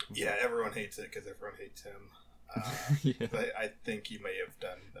controversial. Yeah, everyone hates it because everyone hates him. Yeah. But I think he may have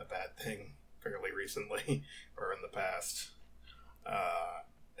done a bad thing fairly recently or in the past.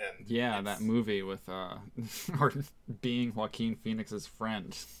 And yeah, that movie with or being Joaquin Phoenix's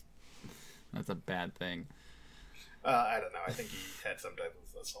friend. That's a bad thing. I don't know. I think he had some type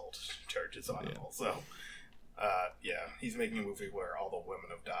of assault charges on him also. Yeah, he's making a movie where all the women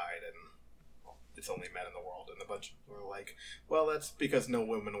have died and it's only men in the world, and a bunch of people are like, well, that's because no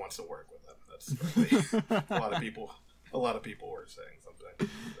woman wants to work with him. That's really a lot of people were saying something to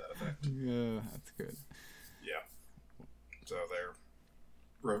that effect. Yeah, that's good. Yeah. So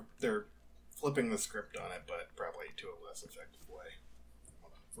they're flipping the script on it, but probably to a less effective way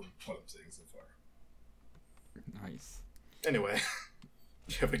from what I'm seeing so far. Nice. Anyway,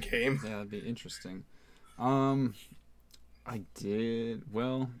 do you have a game? Yeah, that'd be interesting. I did,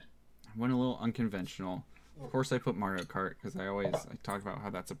 well, I went a little unconventional. Of course I put Mario Kart, because I talk about how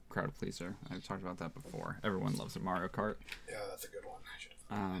that's a crowd pleaser. I've talked about that before. Everyone loves a Mario Kart. Yeah, that's a good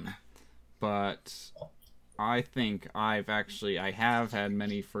one. But I think I have had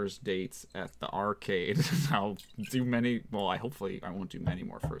many first dates at the arcade. I'll do many, well, hopefully I won't do many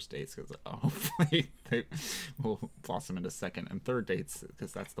more first dates, because hopefully they will blossom into second and third dates,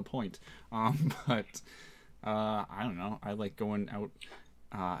 because that's the point. But I don't know. I like going out.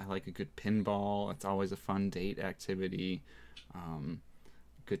 I like a good pinball. It's always a fun date activity.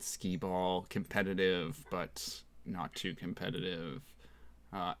 Good skee ball, competitive, but not too competitive.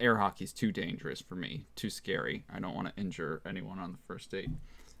 Air hockey's too dangerous for me, too scary. I don't want to injure anyone on the first date.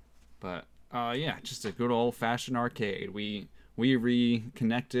 But yeah, just a good old-fashioned arcade. We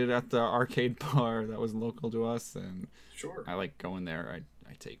reconnected at the arcade bar that was local to us, and Sure. I like going there.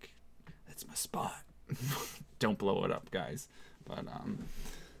 It's my spot. Don't blow it up, guys. But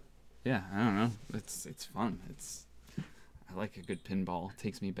yeah, I don't know. It's fun. I like a good pinball. It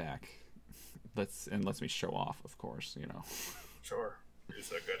takes me back. Lets me show off, of course. You know. Sure. You're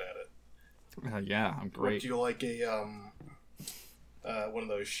so good at it. Yeah, I'm great. Do you like a one of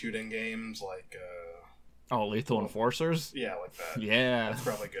those shooting games like Lethal Enforcers? Yeah, like that. Yeah. That's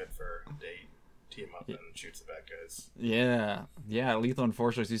probably good for a date. Team up and shoot some bad guys. Yeah. Lethal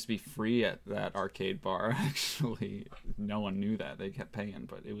Enforcers used to be free at that arcade bar. Actually, no one knew that. They kept paying,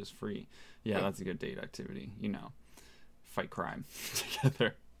 but it was free. Yeah, that's a good date activity. You know, fight crime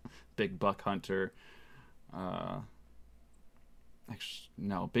together. Big Buck Hunter. Actually,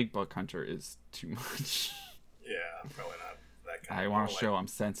 no, Big Buck Hunter is too much. Yeah, probably not that kind. I want to show I'm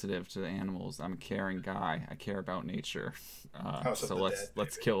sensitive to the animals. I'm a caring guy. I care about nature. So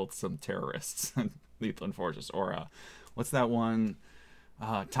let's kill some terrorists. Lethal Enforcers, or what's that one?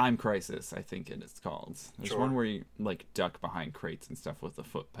 Time Crisis, I think it's called. There's one where you like duck behind crates and stuff with the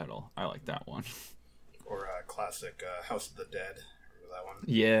foot pedal. I like that one. Or classic House of the Dead. Remember that one?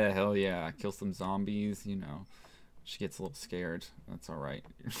 Yeah, hell yeah. Kill some zombies. You know, she gets a little scared. That's all right.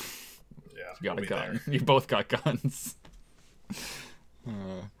 Yeah, you got a gun. There. You both got guns.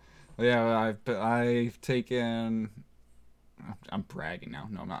 Yeah, I've taken. I'm bragging now.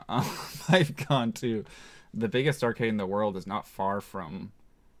 No, I'm not. I've gone to the biggest arcade in the world. Is not far from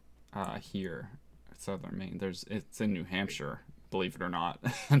here, Southern Maine. It's in New Hampshire, believe it or not.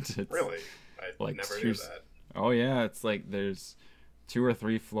 And it's Really? I like never knew that. oh yeah, it's like there's 2 or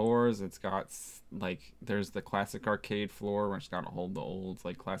 3 floors. It's got like there's the classic arcade floor, which got all the old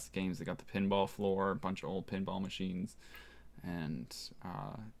like classic games. They got the pinball floor, a bunch of old pinball machines, and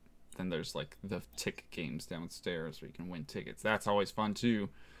then there's like the ticket games downstairs where you can win tickets. That's always fun too,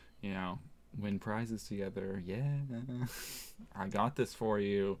 you know. Win prizes together. Yeah, I got this for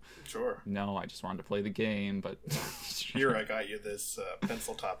you. Sure. No, I just wanted to play the game, but Here, I got you this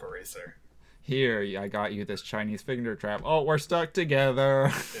pencil top eraser. here I got you this Chinese finger trap. Oh, we're stuck together.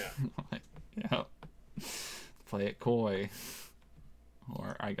 Yeah. Like, yeah. Play it coy.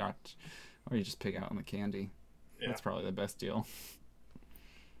 Or or you just pick out on the candy. Yeah. That's probably the best deal.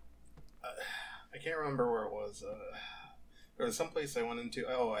 I can't remember where it was. There was some place I went into.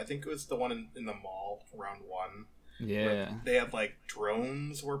 Oh, I think it was the one in the mall, round one. Yeah. They had like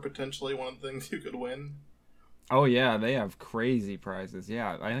drones were potentially one of the things you could win. Oh yeah, they have crazy prizes.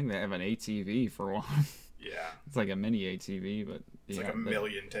 Yeah, I think they have an ATV for one. Yeah. It's like a mini ATV, but It's yeah, like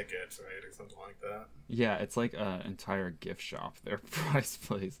 1,000,000 tickets, right? Or something like that. yeah, it's like an entire gift shop. Their prize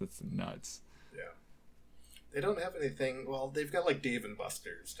place. It's nuts. Yeah. They don't have anything. Well, they've got like Dave and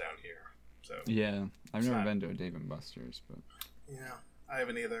Buster's down here. So Yeah, I've It's never not- been to a Dave and Buster's, but yeah, I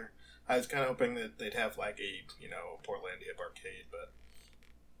haven't either. I was kind of hoping that they'd have like a Portlandia arcade, but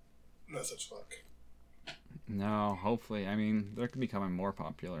no such luck. no. Hopefully, I mean, they're becoming more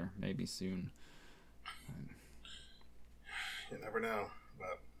popular. Maybe soon. You never know.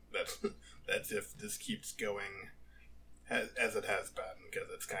 But that's if this keeps going as it has been, because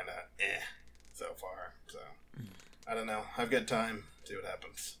it's kind of so far. So I don't know. I've got time. See what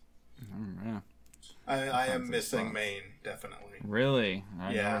happens. Yeah. I am Sounds missing fun. Maine, definitely. Really?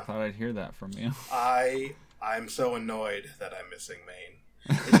 I Yeah. never thought I'd hear that from you. I'm so annoyed that I'm missing Maine.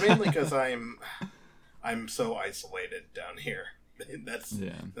 It's mainly because I'm so isolated down here. That's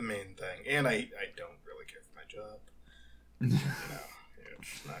Yeah. the main thing, and I don't really care for my job.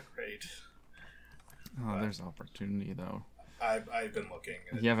 It's not great. Oh, there's opportunity though. I've been looking.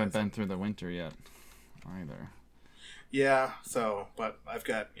 You haven't been through the winter yet, either. Yeah. So, but I've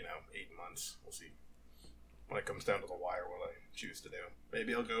got 8 months. We'll see when it comes down to the wire what I choose to do.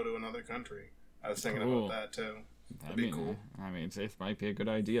 Maybe I'll go to another country. I was thinking Cool. about that too. That'd be cool. I mean, it might be a good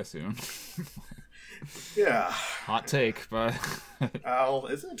idea soon. Yeah. Hot take, but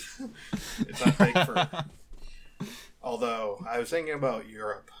Is it? It's not fake for. Although I was thinking about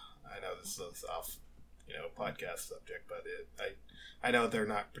Europe. I know this is off, podcast subject, but I know they're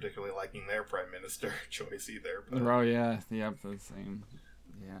not particularly liking their prime minister choice either. But, oh yeah, yep, the same.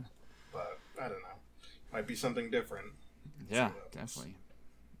 Yeah, but I don't know. Might be something different. yeah, See what happens.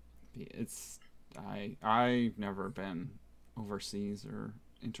 definitely. I've never been overseas or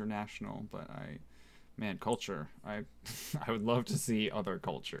international, but culture. I would love to see other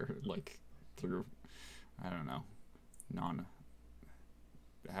culture, like through, I don't know,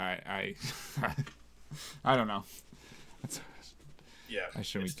 I I don't know. Yeah, I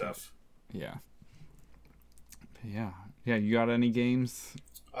shouldn't it's be tough. Yeah. Yeah. You got any games?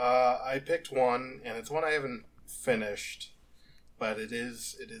 I picked one, and it's one I haven't finished, but it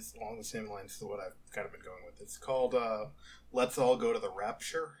is along the same lines to what I've kind of been going with. It's called Let's All Go to the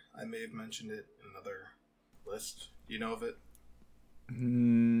Rapture. I may have mentioned it in another list. Do you know of it?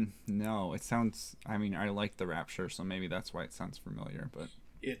 No. It sounds. I mean, I like the Rapture, so maybe that's why it sounds familiar. But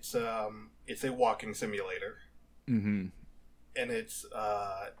It's a walking simulator. mm-hmm. And it's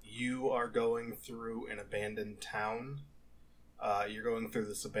you are going through an abandoned town. You're going through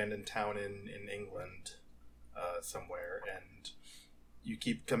this abandoned town in England somewhere, and you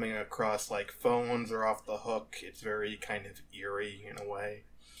keep coming across like phones are off the hook. It's very kind of eerie in a way,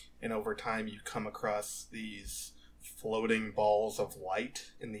 and over time you come across these floating balls of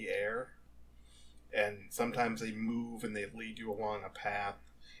light in the air, and sometimes they move and they lead you along a path,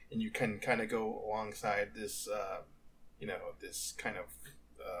 and you can kind of go alongside this this kind of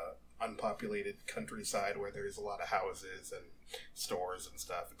unpopulated countryside where there's a lot of houses and stores and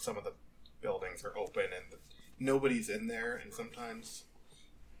stuff, and some of the buildings are open and nobody's in there, and sometimes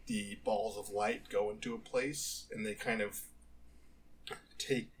the balls of light go into a place and they kind of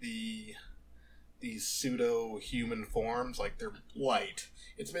take these pseudo-human forms, like they're light.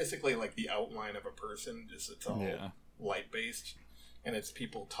 It's basically like the outline of a person, just it's all light-based, and it's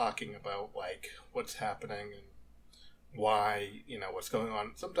people talking about like what's happening and why, what's going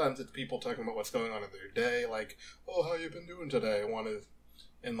on. Sometimes it's people talking about what's going on in their day, like, oh, how you been doing today?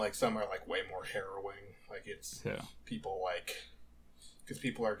 And like some are like way more harrowing. Like it's people like, because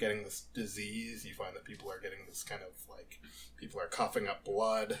people are getting this disease. You find that people are getting this kind of like, people are coughing up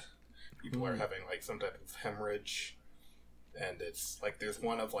blood. People are having like some type of hemorrhage. And it's like there's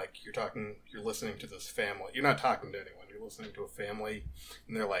one of like you're listening to this family. You're not talking to anyone. You're listening to a family,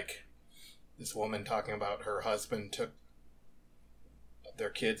 and they're like this woman talking about her husband took their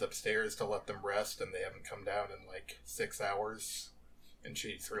kids upstairs to let them rest, and they haven't come down in like 6 hours, and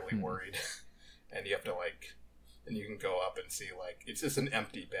she's really worried. And you have to like, and you can go up and see like it's just an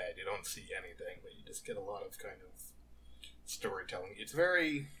empty bed. You don't see anything, but you just get a lot of kind of storytelling. It's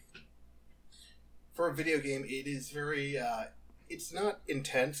very for a video game. It is very. It's not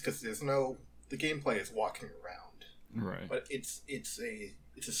intense because the gameplay is walking around, Right. but it's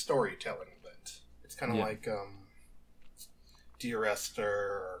a storytelling event. It's kind of like Dear Esther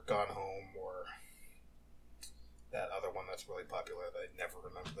or Gone Home or that other one that's really popular that I never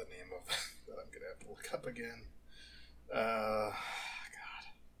remember the name of that I'm gonna have to look up again.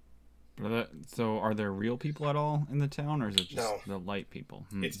 So are there real people at all in the town, or is it just No. the light people?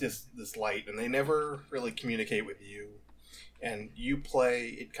 It's just this light, and they never really communicate with you. And you play.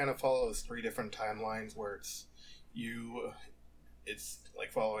 It kind of follows 3 different timelines where it's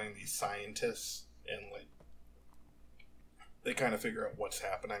like following these scientists, and like they kind of figure out what's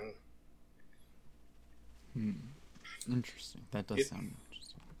happening. Interesting. That does sound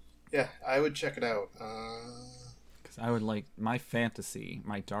interesting. Yeah, I would check it out. Because I would like my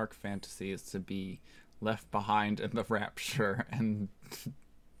dark fantasy is to be left behind in the Rapture and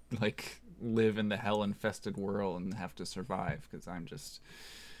like live in the hell-infested world and have to survive. Because I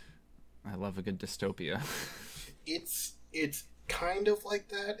love a good dystopia. It's kind of like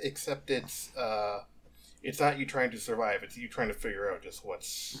that, except it's not you trying to survive. It's you trying to figure out just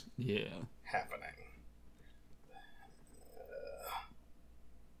what's happening.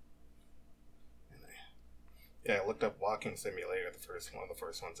 Yeah, I looked up walking simulator. One of the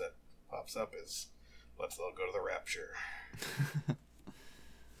first ones that pops up is let's all go to the Rapture.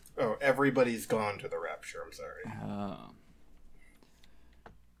 Oh, everybody's gone to the Rapture. I'm sorry.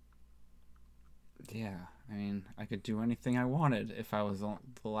 Yeah, I mean, I could do anything I wanted if I was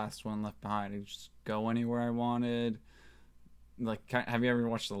the last one left behind. I could just go anywhere I wanted. Like, have you ever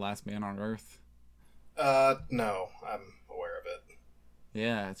watched The Last Man on Earth? No, I'm aware of it.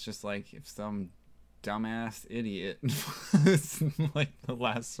 Yeah, it's just like if some dumbass idiot was like the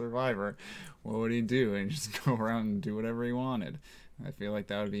last survivor, what would he do? And just go around and do whatever he wanted. I feel like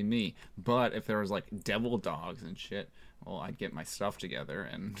that would be me. But if there was like devil dogs and shit, well, I'd get my stuff together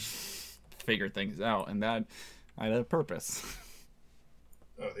and figure things out, and that I'd have purpose.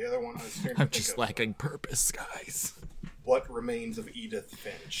 Oh, the other one I was I'm just lacking purpose, guys. What Remains of Edith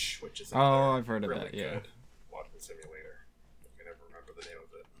Finch, which is I've heard of really that. Yeah, good walking simulator. I can never remember the name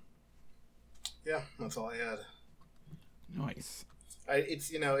of it. Yeah, that's all I had. Nice.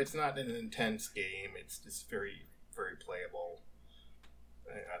 It's not an intense game. It's just very, very playable.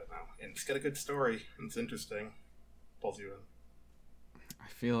 I don't know, and it's got a good story. It's interesting. Pulls you in. I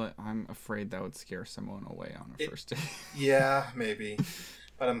feel it. I'm afraid that would scare someone away on a first date. Yeah, maybe,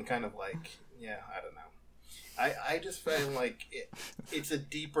 but I'm kind of like, I don't know. I just find like it's a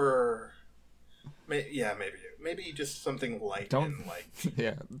deeper. Maybe just something light. Don't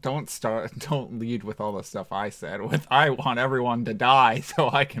lead with all the stuff I said. With I want everyone to die so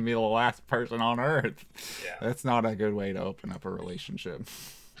I can be the last person on Earth. Yeah, that's not a good way to open up a relationship.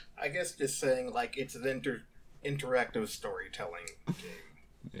 I guess just saying like it's an interactive storytelling game.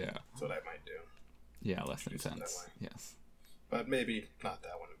 Yeah, that's what I might do. Yeah, less intense. Yes, but maybe not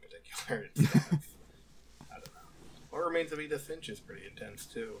that one in particular. It's kind of, I don't know. What Remains of Edith Finch is pretty intense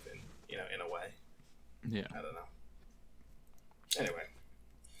too, in a way. Yeah. I don't know. Anyway.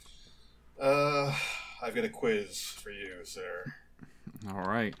 I've got a quiz for you, sir. All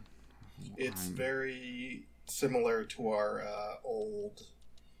right. It's very similar to our old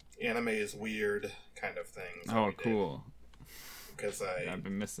anime is weird kind of thing. Oh, cool. Because I've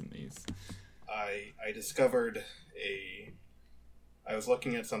been missing these. I discovered I was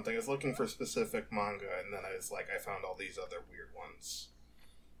looking at something. I was looking for specific manga, and then I found all these other weird ones.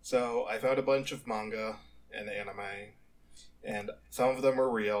 So I found a bunch of manga and anime, and some of them are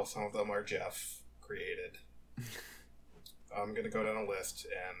real, some of them are Jeff created. I'm going to go down a list,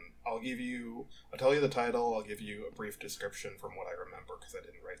 and I'll tell you the title, I'll give you a brief description from what I remember, because I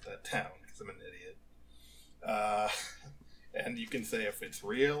didn't write that down, because I'm an idiot. And you can say if it's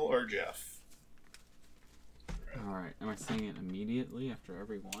real or Jeff. Alright, am I saying it immediately after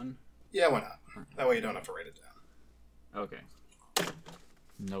every one? Yeah, why not? That way you don't have to write it down. Okay.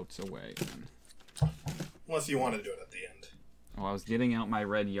 Notes away, then. Unless you want to do it at the end. Well, I was getting out my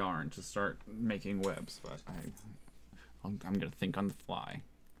red yarn to start making webs, but I'm going to think on the fly.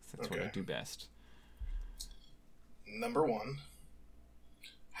 That's what I do best. Number 1.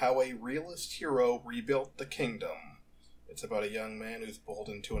 How a realist hero rebuilt the kingdom It's about a young man who's pulled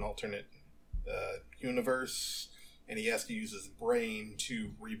into an alternate universe, and he has to use his brain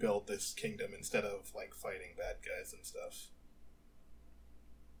to rebuild this kingdom instead of like fighting bad guys and stuff.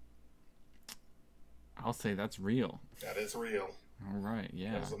 I'll say that's real. That is real. All right,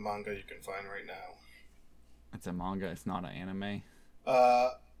 yeah. There's a manga you can find right now. It's a manga. It's not an anime.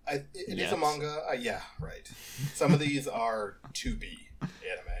 It is a manga. Yeah, right. Some of these are to be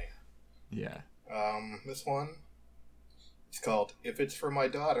anime. Yeah. This one, it's called "If It's for My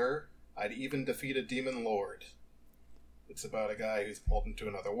Daughter, I'd Even Defeat a Demon Lord." It's about a guy who's pulled into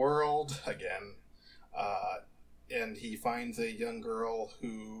another world again, and he finds a young girl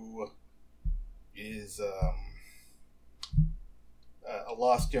who is a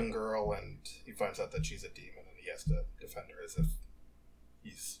lost young girl, and he finds out that she's a demon, and he has to defend her as if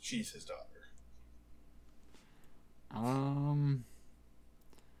she's his daughter. I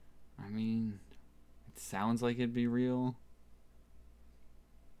mean, it sounds like it'd be real,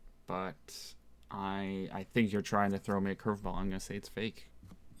 but I think you're trying to throw me a curveball. I'm gonna say it's fake.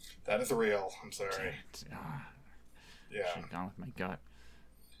 That is real. I'm sorry. Yeah. Should have gone with my gut.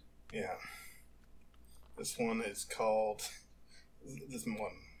 Yeah. This one is called. This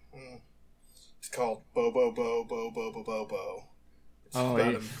one. It's called Bobo Bo Bo Bo Bo Bo Bo.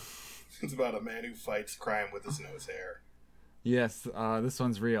 It's about a man who fights crime with his nose hair. Yes, this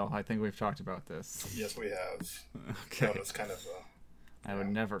one's real. I think we've talked about this. Yes, we have. Okay. That was kind of. I would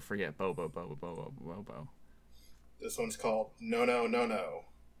never forget Bobo Bobo Bobo Bobo. This one's called No No No No.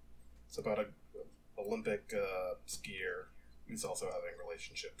 It's about a Olympic skier who's also having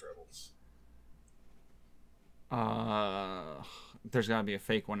relationship troubles. There's gotta be a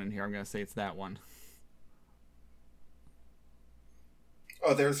fake one in here. I'm gonna say it's that one.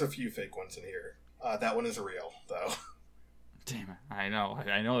 Oh, there's a few fake ones in here. That one is real, though. Damn it! I know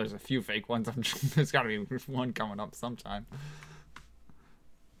there's a few fake ones. There's gotta be one coming up sometime.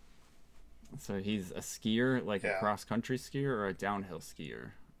 So he's a skier, like a cross-country skier or a downhill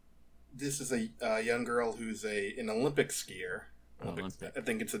skier? This is a young girl who's an Olympic skier. Olympic. I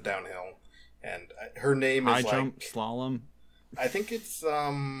think it's a downhill. And her name is high jump, slalom? I think it's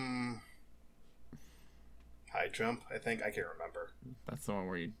high jump. I can't remember. That's the one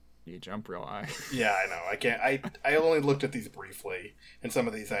where you jump real high. Yeah, I know. I can't. I only looked at these briefly, and some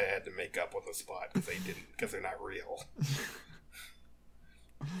of these I had to make up on the spot because they're not real.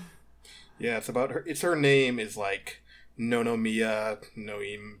 Yeah, it's about her. Her name is like Nonomiya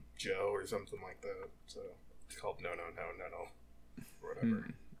Noim Joe or something like that. So it's called No,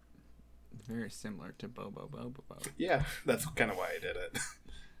 whatever. Very similar to Bobo Bobo Bobo. Yeah, that's kind of why I did it.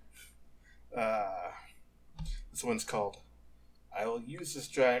 This one's called "I Will Use This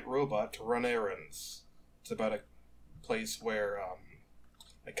Giant Robot to Run Errands." It's about a place where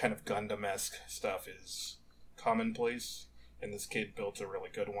like kind of Gundam-esque stuff is commonplace, and this kid builds a really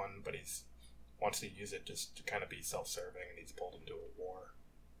good one, but he's wants to use it just to kind of be self-serving, and he's pulled into a war.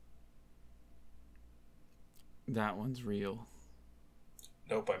 That one's real.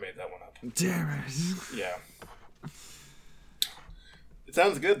 Nope, I made that one up. Damn it. Yeah. It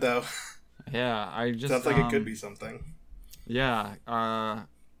sounds good, though. Yeah, I just... Sounds like it could be something. Yeah, I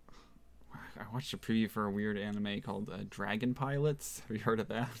watched a preview for a weird anime called Dragon Pilots. Have you heard of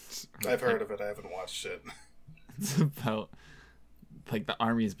that? I've heard of it. I haven't watched it. It's about... like the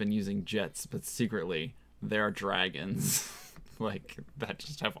army's been using jets, but secretly they're dragons, like that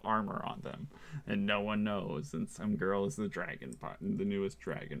just have armor on them, and no one knows. And some girl is the newest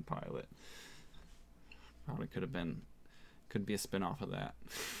dragon pilot. Probably could be a spin-off of that.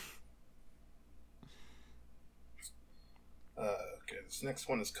 Okay, this next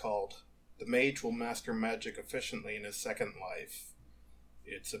one is called "The Mage Will Master Magic Efficiently in His Second Life."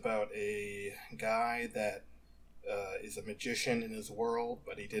 It's about a guy that is a magician in his world,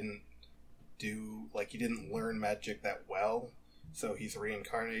 but he didn't learn magic that well, so he's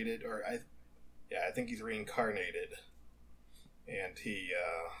reincarnated, I think he's reincarnated, and he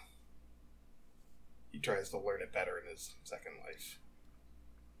tries to learn it better in his second life.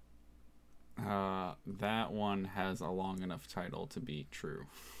 That one has a long enough title to be true.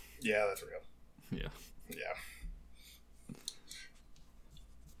 Yeah, that's real. Yeah.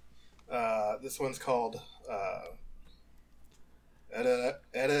 This one's called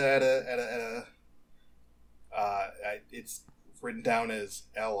it's written down as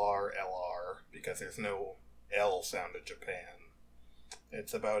LRLR because there's no L sound in Japan.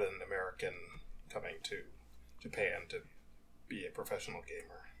 It's about an American coming to Japan to be a professional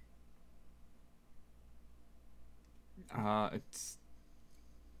gamer.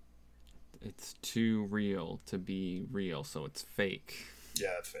 It's too real to be real, so it's fake.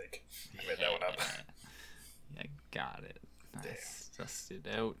 Yeah, it's fake. I made that one up. I got it. I sussed it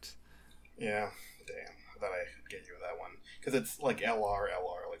out. Yeah, damn. I thought I'd get you that one. Because it's like LR,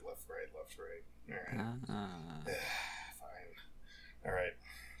 LR, like left, right, left, right. Alright. Fine. Alright.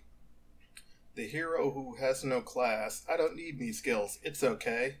 The hero who has no class. I don't need any skills. It's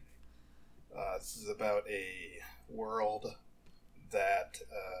okay. This is about a world that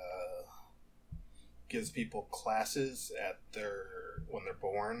gives people classes when they're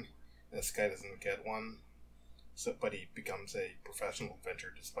born. This guy doesn't get one, but he becomes a professional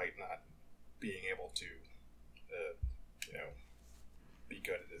adventurer despite not being able to, be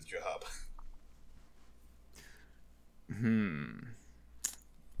good at his job.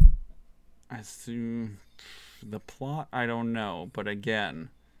 As to the plot, I don't know, but again,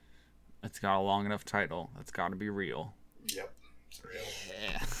 it's got a long enough title. It's got to be real. Yep, it's real.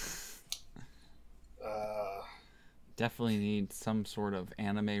 Yeah. Definitely need some sort of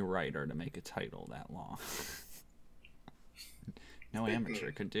anime writer to make a title that long. No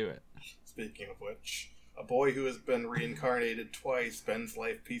amateur could do it. Speaking of which, a boy who has been reincarnated twice spends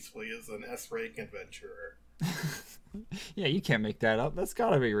life peacefully as an S-rank adventurer. Yeah, you can't make that up. That's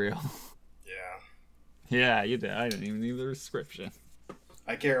gotta be real. Yeah. Yeah, you did. I didn't even need the description.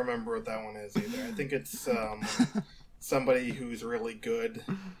 I can't remember what that one is either. I think it's somebody who's really good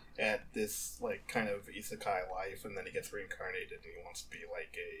at this like kind of isekai life, and then he gets reincarnated, and he wants to be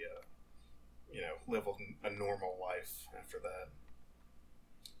like live a normal life after that.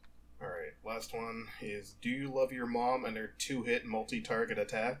 All right, last one is: do you love your mom and her 2-hit multi-target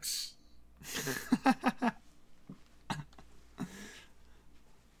attacks?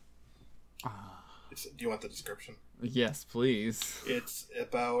 Do you want the description? Yes, please. It's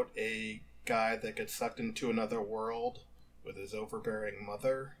about a guy that gets sucked into another world with his overbearing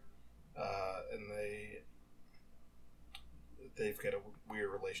mother, and they've got a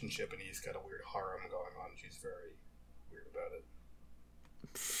weird relationship, and he's got a weird harem going on. She's very weird about it.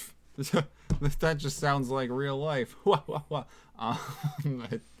 That just sounds like real life.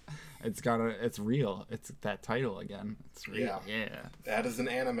 It's real. It's that title again. It's real. Yeah. That is an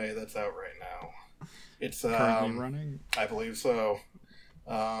anime that's out right now. It's currently running. I believe so.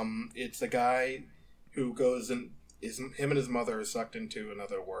 It's a guy who goes and him and his mother are sucked into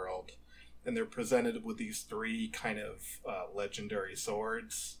another world, and they're presented with these 3 kind of legendary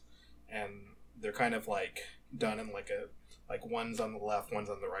swords, and they're kind of like done in like one's on the left, one's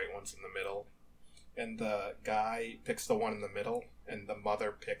on the right, one's in the middle, and the guy picks the one in the middle, and the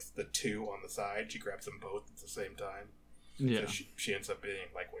mother picks the 2 on the side. She grabs them both at the same time. Yeah. So she ends up being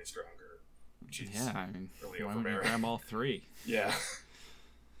like way stronger. She's really why would you overbearing. grab all 3? Yeah.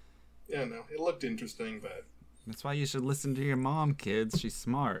 Yeah, no, it looked interesting, but that's why you should listen to your mom, kids. She's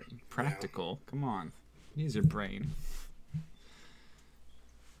smart, practical. Yeah. Come on, use your brain.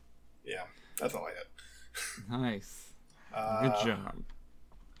 Yeah, that's all I had. Nice. Good job.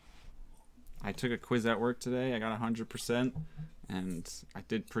 I took a quiz at work today. I got 100%, and I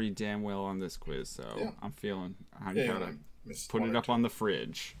did pretty damn well on this quiz. So I'm feeling I gotta put it up on the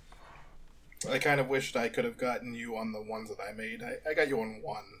fridge. I kind of wished I could have gotten you on the ones that I made. I got you on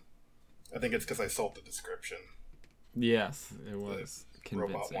 1. I think it's because I sold the description. Yes, it was the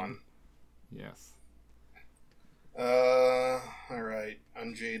convincing. Robot one. Yes. Alright.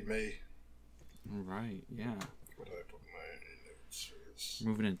 Unjade me. Alright, yeah. What did I put my notes for?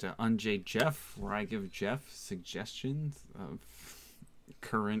 Moving into Unjade Jeff, where I give Jeff suggestions of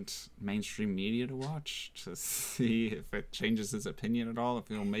current mainstream media to watch to see if it changes his opinion at all,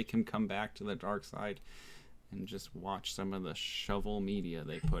 if it'll make him come back to the dark side and just watch some of the shovel media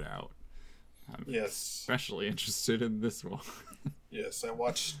they put out. I'm especially interested in this one. Yes, I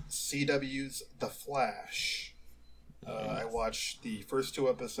watched CW's The Flash. I watched the first 2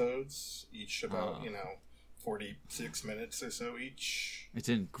 episodes, each about 46 minutes or so each. It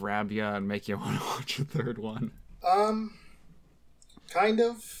didn't grab you and make you want to watch a 3rd one? Kind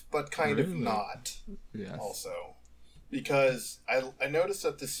of, but kind of not. Yes. Also, because I noticed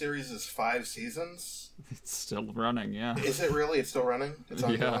that the series is 5 seasons. It's still running, yeah. Is it really? It's still running? It's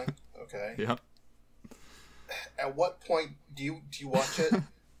ongoing? Yeah. Okay. Yep. At what point do you watch it?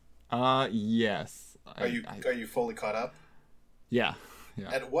 Yes. Are you fully caught up? Yeah. Yeah.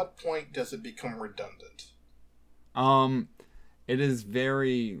 At what point does it become redundant? It is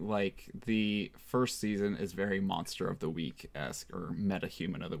very, the first season is very Monster of the Week-esque, or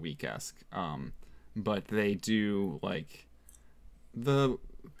Meta-Human of the Week-esque. But they do,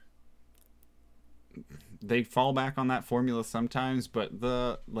 they fall back on that formula sometimes, but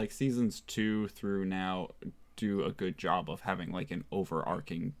seasons 2 through now do a good job of having, an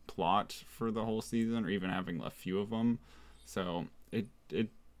overarching plot for the whole season, or even having a few of them. So,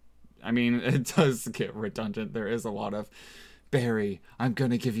 I mean, it does get redundant. There is a lot of, Barry, I'm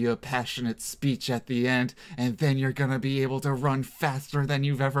gonna give you a passionate speech at the end, and then you're gonna be able to run faster than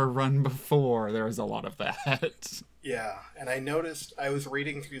you've ever run before. There is a lot of that. Yeah, and I noticed, I was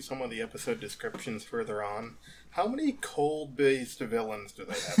reading through some of the episode descriptions further on. How many cold-based villains do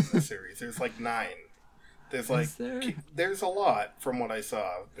they have in the series? There's like 9. There's like there's a lot from what I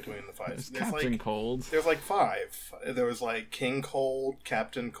saw between the 5. There's Captain Cold. There's like 5. There was like King Cold,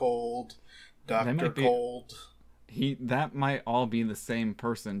 Captain Cold, Doctor Cold. That might all be the same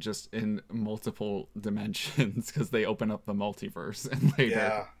person, just in multiple dimensions, because they open up the multiverse and later.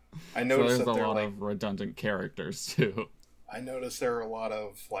 Yeah, I noticed so there's that a lot of redundant characters too. I noticed there are a lot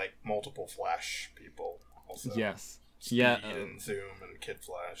of like multiple Flash people also. Yes. Speed and Zoom and Kid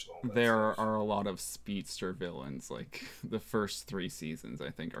Flash. And all that there stuff. are a lot of speedster villains. Like the first 3 seasons,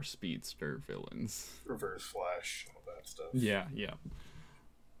 I think, are speedster villains. Reverse Flash, all that stuff. Yeah.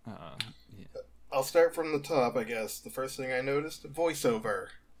 I'll start from the top, I guess. The first thing I noticed, voiceover.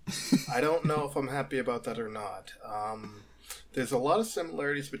 I don't know if I'm happy about that or not. There's a lot of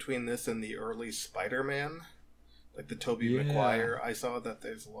similarities between this and the early Spider-Man. Like the Tobey Maguire. I saw that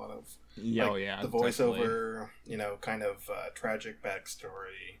there's a lot of the voiceover, definitely. Kind of tragic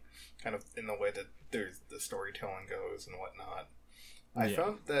backstory, kind of in the way that there's the storytelling goes and whatnot. I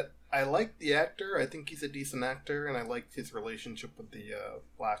found that I liked the actor. I think he's a decent actor, and I liked his relationship with the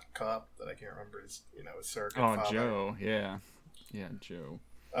black cop that I can't remember his surrogate father. Joe. Yeah, Joe.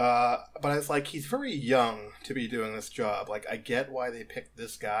 But I was like, he's very young to be doing this job. Like, I get why they picked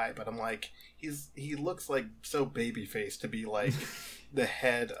this guy, but I'm like, he looks like so baby-faced to be like the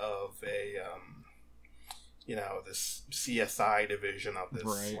head of a this CSI division of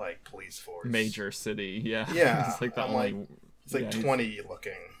this like police force, major city. Yeah. It's like the I'm only. Like, it's like 20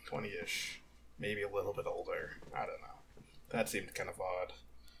 looking, 20-ish, maybe a little bit older. I don't know. That seemed kind of odd.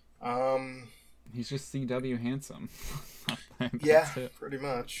 He's just CW handsome. Yeah, pretty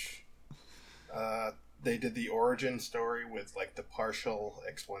much. They did the origin story with like the partial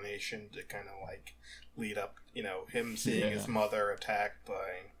explanation to kind of like lead up, him seeing his mother attacked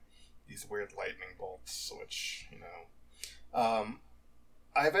by these weird lightning bolts, which,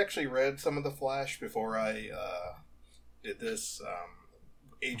 I've actually read some of the Flash before I did this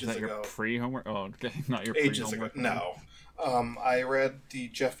ages ago. Your pre-homework? Oh, okay, not your ages pre-homework. Ago. No. I read the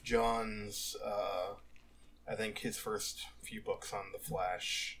Jeff Johns, I think his first few books on the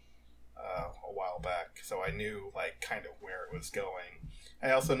Flash a while back, so I knew like kind of where it was going. I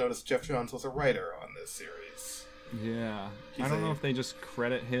also noticed Jeff Johns was a writer on this series. Yeah, I don't know if they just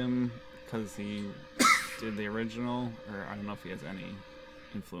credit him because he did the original, or I don't know if he has any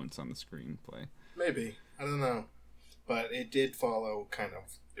influence on the screenplay. Maybe, I don't know. But it did follow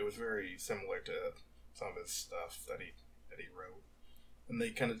it was very similar to some of his stuff that he wrote. And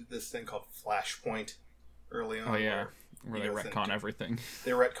they kind of did this thing called Flashpoint early on. Oh, yeah, where they retcon everything.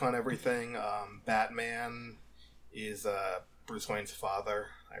 They retcon everything. Batman is Bruce Wayne's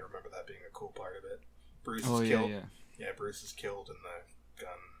father. I remember that being a cool part of it. Bruce is killed. Yeah, Bruce is killed in the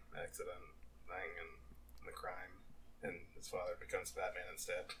gun accident thing and the crime. And his father becomes Batman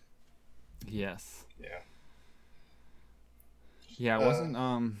instead. Yes. Yeah. Yeah, it wasn't,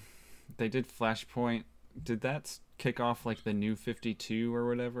 they did Flashpoint. Did that kick off, like, the New 52 or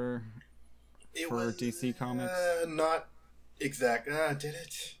whatever for DC Comics? Not exactly. Did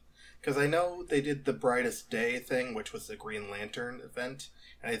it? Because I know they did the Brightest Day thing, which was the Green Lantern event,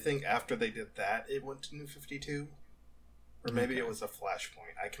 and I think after they did that, it went to New 52. Or maybe it was a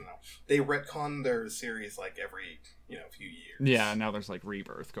Flashpoint. I don't know. They retcon their series, like, every, few years. Yeah, now there's, like,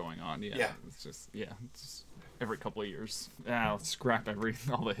 Rebirth going on. Yeah. It's just every couple of years. Let's scrap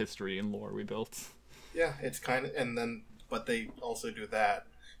all the history and lore we built. Yeah, it's kind of, but they also do that,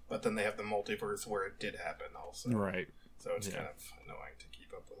 but then they have the multiverse where it did happen also. Right. So it's kind of annoying to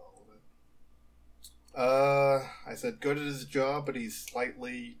keep up with all of it. I said good at his job, but he's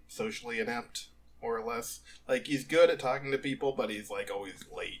slightly socially inept, more or less. Like, he's good at talking to people, but he's, like, always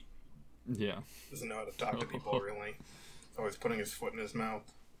late. Yeah. Doesn't know how to talk to people, really. Always putting his foot in his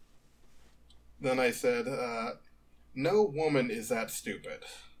mouth. Then I said, no woman is that stupid.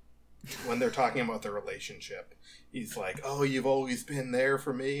 When they're talking about their relationship, he's like, oh, you've always been there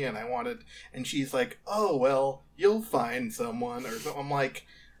for me, and and she's like, oh, well, you'll find someone, or something. I'm like,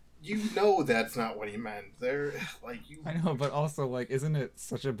 that's not what he meant. They're, like, I know, but also, like, isn't it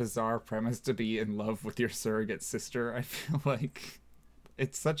such a bizarre premise to be in love with your surrogate sister? I feel like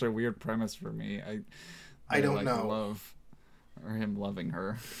it's such a weird premise for me. I don't know. Love, or him loving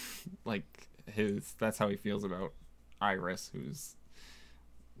her. Like, that's how he feels about Iris, who's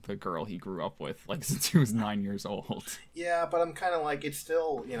the girl he grew up with, like, since he was 9 years old. Yeah, but I'm kind of like, it's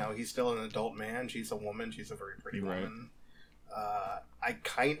still, he's still an adult man. She's a woman. She's a very pretty Right. woman. I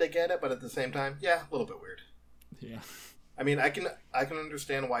kind of get it, but at the same time, yeah, a little bit weird. Yeah. I mean, I can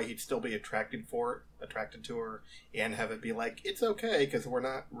understand why he'd still be attracted to her, and have it be like, it's okay because we're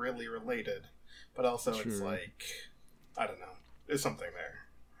not really related. But also, True. it's like, I don't know. There's something there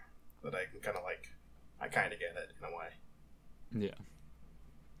that I can kind of like. I kind of get it in a way. Yeah.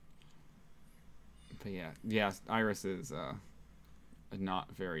 But yeah, Iris is a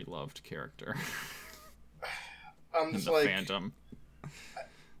not very loved character I'm in just the like, fandom.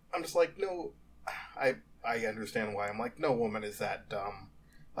 I'm just like, no. I understand why. I'm like, no woman is that dumb.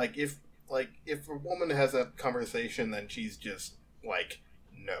 Like if a woman has a conversation, then she's just like,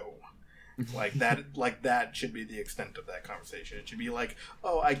 no. Like that should be the extent of that conversation. It should be like,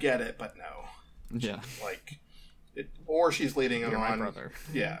 oh, I get it, but no. Yeah. Like, or she's leading him You're on. my brother.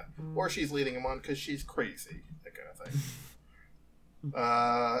 Yeah, or she's leading him on because she's crazy. That kind of thing.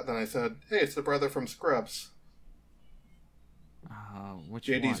 Then I said, hey, it's the brother from Scrubs. Which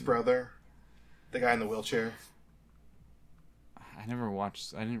JD's one? brother, the guy in the wheelchair. I didn't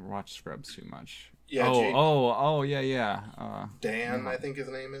watch Scrubs too much. Yeah. Yeah. Dan, no. I think his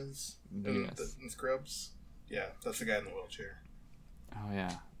name is Yes. in Scrubs. Yeah, that's the guy in the wheelchair. Oh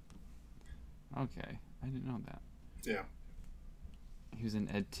yeah. Okay, I didn't know that. Yeah. He was in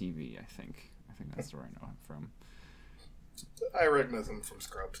Ed TV, I think. I think that's where I know him from. I recognize him from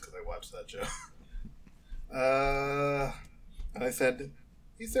Scrubs because I watched that show. And I said,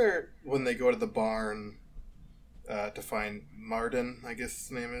 these are when they go to the barn to find Martin, I guess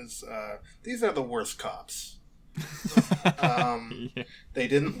his name is. These are the worst cops. Yeah. They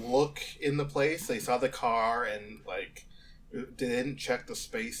didn't look in the place. They saw the car and like they didn't check the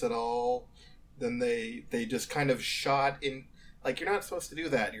space at all. Then they just kind of shot in. Like, you're not supposed to do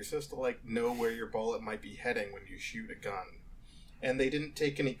that. You're supposed to like know where your bullet might be heading when you shoot a gun. And they didn't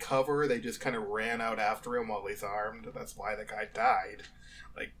take any cover. They just kind of ran out after him while he's armed. That's why the guy died.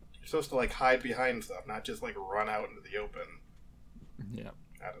 Like, you're supposed to like hide behind stuff, not just like run out into the open. Yeah.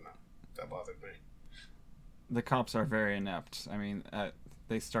 I don't know. That bothered me. The cops are very inept. I mean,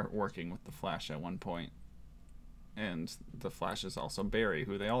 they start working with the Flash at one point, and the Flash is also Barry,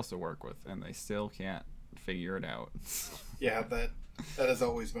 who they also work with, and they still can't figure it out. Yeah, that has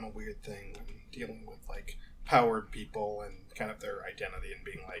always been a weird thing when dealing with like powered people and kind of their identity and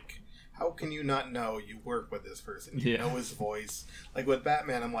being like, how can you not know you work with this person? You know his voice. Like with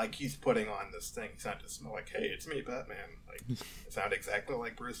Batman, I'm like, he's putting on this thing. He's not just like, hey, it's me, Batman. Like, it sounds exactly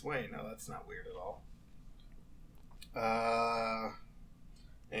like Bruce Wayne. No, that's not weird at all.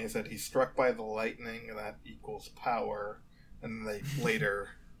 And he said he's struck by the lightning, and that equals power. And they later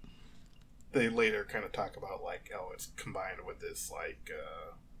kind of talk about like, oh, it's combined with this like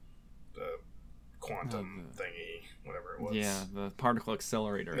the quantum thingy, whatever it was. Yeah, the particle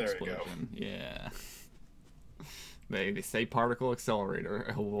accelerator There explosion. Yeah. They say particle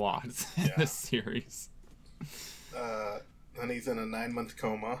accelerator a lot in this series. Then he's in a 9-month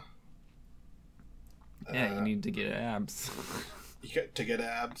coma. Yeah, you need to get abs. To get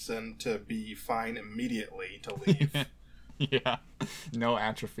abs and to be fine immediately to leave. Yeah. No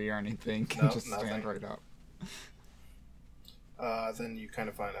atrophy or anything. No, Just nothing. stand right up. Then you kind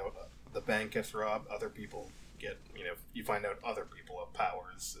of find out the bank gets robbed. Other people get, you find out other people have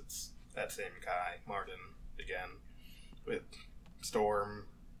powers. It's that same guy, Martin, again, with storm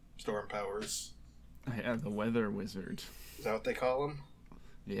powers. Yeah, the weather wizard. Is that what they call him?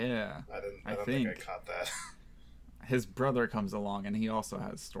 Yeah. I don't think I caught that. His brother comes along and he also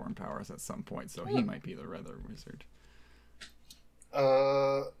has storm powers at some point, so he might be the weather wizard.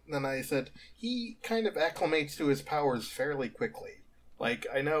 Then I said, he kind of acclimates to his powers fairly quickly. Like,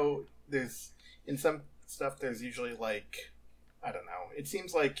 I know there's, in some stuff there's usually like, I don't know, it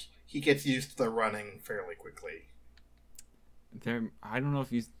seems like he gets used to the running fairly quickly. I don't know if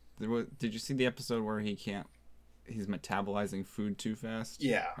did you see the episode where he's metabolizing food too fast?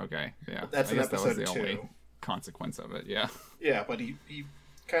 Yeah. Okay, yeah. That's I guess that was episode the 2. only consequence of it, yeah. Yeah, but he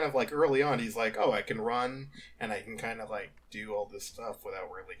kind of like early on, he's like, oh, I can run and I can kind of like do all this stuff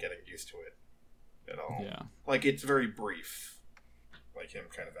without really getting used to it at all. Yeah. Like, it's very brief, like him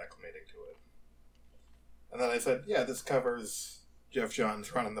kind of acclimating to it. And then I said, yeah, this covers Jeff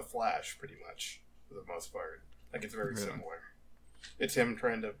Johns running the Flash pretty much for the most part. Like, it's very similar. It's him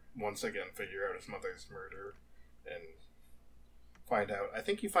trying to once again figure out his mother's murder and find out. I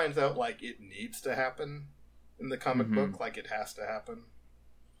think he finds out like it needs to happen in the comic book, like it has to happen.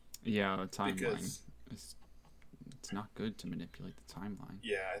 Yeah, the timeline. It's not good to manipulate the timeline.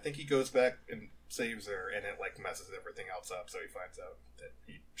 Yeah, I think he goes back and saves her, and it like messes everything else up. So he finds out that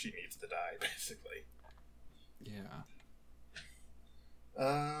she needs to die, basically. Yeah.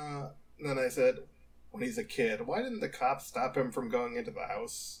 Then I said, when he's a kid, why didn't the cops stop him from going into the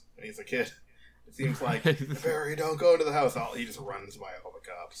house when he's a kid? It seems like, Barry, don't go into the house. He just runs by all the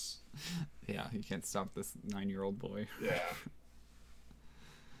cops. Yeah, he can't stop this 9-year-old boy. Yeah.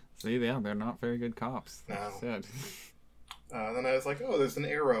 See, yeah, they're not very good cops. Like I said. Then I was like, oh, there's an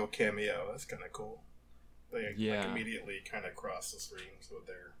Arrow cameo. That's kind of cool. They like, immediately kind of cross the streams with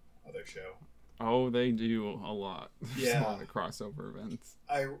their other show. Oh, they do a lot. There's Yeah. a lot of crossover events.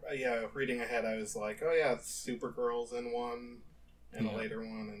 Reading ahead, I was like, oh yeah, Supergirl's in one, and a later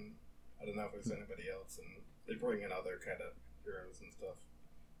one, and I don't know if there's anybody else, and they bring in other kind of heroes and stuff.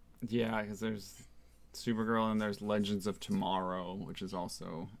 Yeah, because there's Supergirl and there's Legends of Tomorrow, which is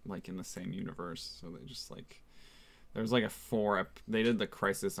also like in the same universe. So they just like there's like they did the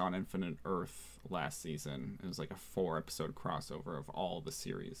Crisis on Infinite Earth last season. It was like a 4-episode crossover of all the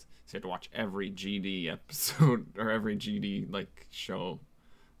series. So you had to watch every GD episode or every GD like show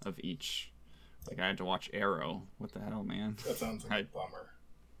of each. Like I had to watch Arrow. What the hell, man? That sounds like a bummer.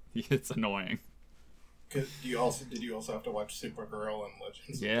 It's annoying. Did you also have to watch Supergirl and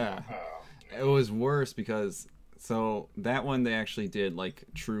Legends? Yeah. Oh. It was worse because so that one they actually did like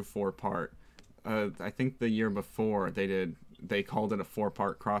true 4-part. I think the year before they called it a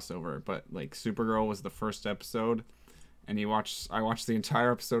 4-part crossover, but like Supergirl was the first episode, and I watched the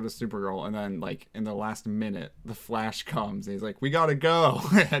entire episode of Supergirl, and then like in the last minute the Flash comes and he's like, we gotta go.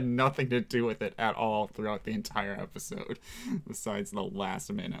 It had nothing to do with it at all throughout the entire episode besides the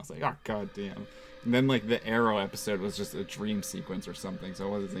last minute. I was like, oh god damn. And then like the Arrow episode was just a dream sequence or something,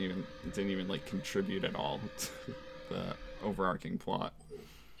 so it didn't even like contribute at all to the overarching plot.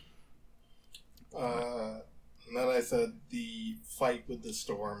 And then I said the fight with the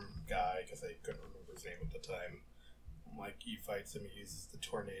Storm guy, because I couldn't remember his name at the time. I'm like, he fights him, he uses the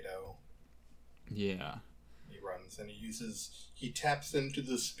tornado. Yeah. He runs and he taps into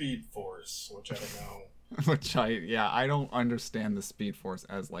the Speed Force, which I don't know. Which I don't understand the Speed Force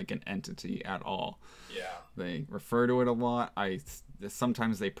as like an entity at all. Yeah. They refer to it a lot.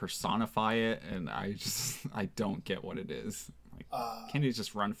 Sometimes they personify it, and I don't get what it is. Like, can you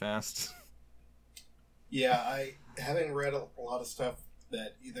just run fast? Yeah, having read a lot of stuff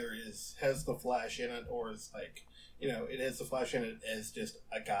that either has the Flash in it, or is like, it has the Flash in it as just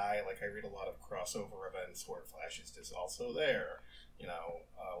a guy. Like, I read a lot of crossover events where Flash is just also there.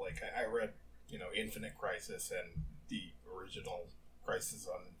 Like I read, Infinite Crisis and the original Crisis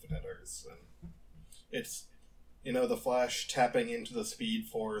on Infinite Earths, and it's, the Flash tapping into the Speed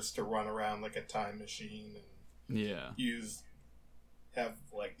Force to run around like a time machine, and have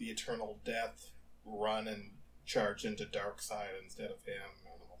like the Eternal Death run and charge into Darkseid instead of him,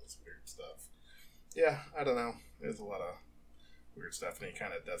 and all this weird stuff. Yeah, I don't know. There's a lot of weird stuff, and he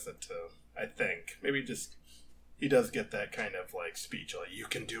kind of does it to, I think, maybe just, he does get that kind of like speech, like, you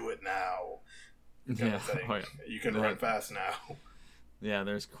can do it now. Kind of thing. Oh, yeah. You can run fast now. Yeah,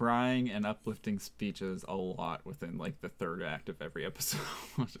 there's crying and uplifting speeches a lot within like the third act of every episode.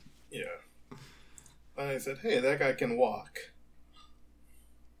 Yeah. And I said, hey, that guy can walk.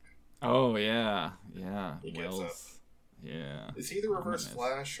 Oh, yeah. He gets up. Yeah. Is he the Reverse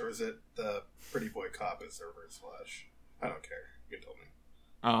Flash, or is it the Pretty Boy Cop is the Reverse Flash? I don't care. You can tell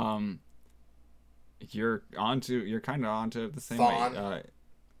me. You're kind of onto it the same Thawne. way.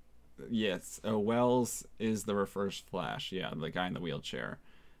 Yes. Wells is the Reverse Flash. Yeah, the guy in the wheelchair.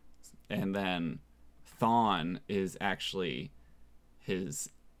 And then Thawne is actually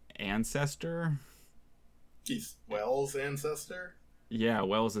his ancestor. He's Wells' ancestor? Yeah,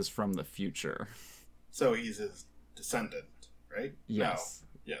 Wells is from the future. So he's his descendant, right? Yes.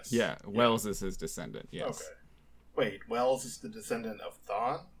 No. Yes. Yeah, Wells is his descendant, yes. Okay. Wait, Wells is the descendant of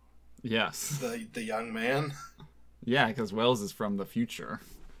Thawne? Yes. The young man? Yeah, because Wells is from the future.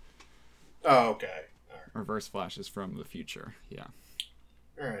 Oh, okay. All right. Reverse Flash is from the future, yeah.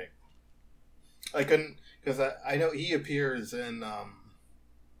 Alright. I couldn't, because I know he appears in,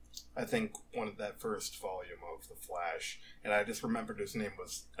 I think, one of that first volume of The Flash, and I just remembered his name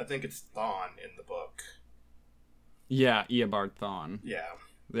was, I think it's Thawne in the book. Yeah, Eobard Thawne. Yeah.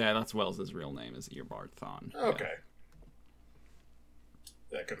 Yeah, that's Wells' real name, is Eobard Thawne. Okay.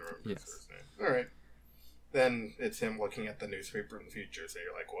 Yeah. I couldn't remember his first name. Alright. Then it's him looking at the newspaper in the future, so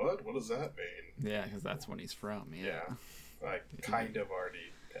you're like, what? What does that mean? Yeah, because that's when he's from, yeah. I kind of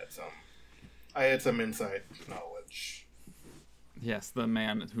already had some... I had some inside knowledge. Yes, the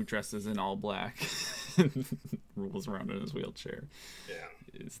man who dresses in all black and rolls around in his wheelchair. Yeah.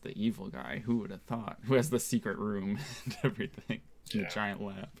 Is the evil guy. Who would have thought? Who has the secret room and everything in a giant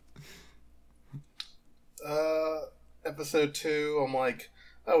lab. Uh, episode 2, I'm like,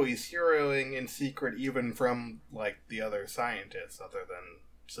 oh, he's heroing in secret even from, like, the other scientists other than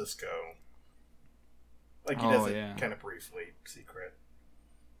Cisco. Like, he Oh does it yeah, kind of briefly, secret.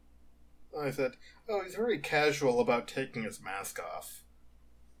 I said, oh, he's very casual about taking his mask off.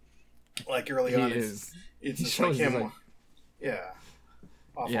 Like, early he on, is. it's He just like shows his, him. like, Yeah.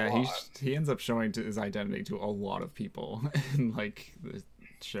 Off a yeah, lot. he ends up showing his identity to a lot of people in like the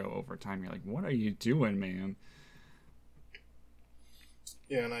show over time. You're like, what are you doing, man?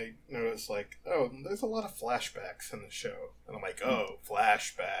 Yeah, and I noticed, like, oh, there's a lot of flashbacks in the show. And I'm like, oh,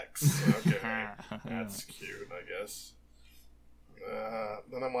 flashbacks. Okay. That's cute, I guess.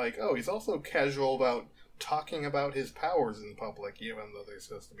 Then I'm like, oh, he's also casual about talking about his powers in public, even though they're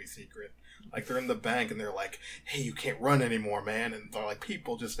supposed to be secret. Like, they're in the bank and they're like, hey, you can't run anymore, man. And they're like,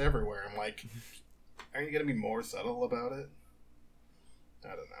 people just everywhere. I'm like, aren't you going to be more subtle about it?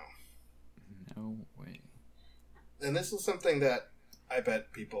 I don't know. No way. And this is something that I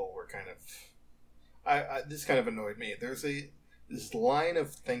bet people were kind of. This kind of annoyed me. There's this line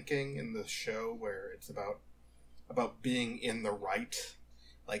of thinking in the show where it's about being in the right.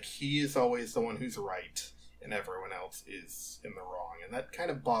 Like, he is always the one who's right, and everyone else is in the wrong. And that kind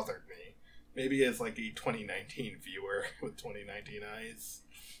of bothered me. Maybe as, like, a 2019 viewer with 2019 eyes.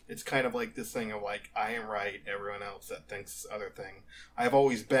 It's kind of like this thing of, like, I am right, everyone else that thinks this other thing. I've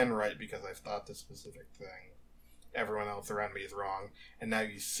always been right because I've thought this specific thing. Everyone else around me is wrong. And now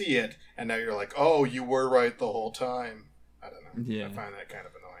you see it, and now you're like, oh, you were right the whole time. I don't know. Yeah. I find that kind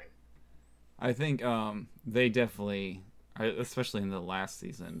of annoying. I think they definitely, especially in the last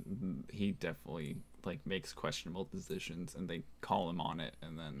season, he definitely like makes questionable decisions, and they call him on it,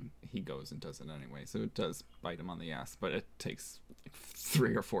 and then he goes and does it anyway. So it does bite him on the ass, but it takes like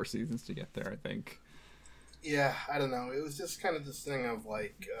 3 or 4 seasons to get there, I think. Yeah, I don't know. It was just kind of this thing of,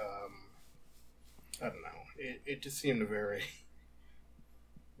 like, I don't know. It just seemed very,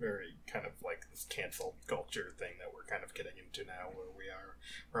 very kind of like this cancel culture thing that we're kind of getting into now, where we are.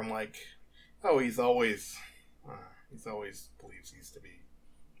 Where I'm like, oh, he's always believes he's to be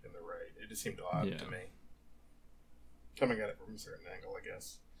in the right. It just seemed odd to me. Coming at it from a certain angle, I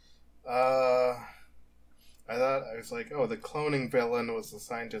guess. I was like, oh, the cloning villain was the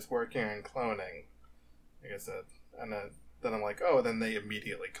scientist working on cloning. I guess that, and then I'm like, oh, then they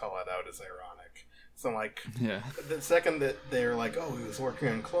immediately call it out as ironic. So I'm like, Yeah. the second that they're like, oh, he was working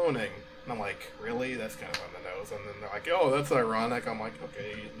on cloning, and I'm like, really? That's kind of on the nose. And then they're like, oh, that's ironic. I'm like,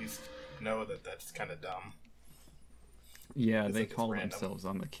 okay, at least know that that's kind of dumb. Yeah, they call themselves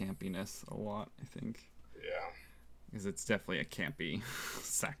on the campiness a lot, I think. Yeah. Because it's definitely a campy,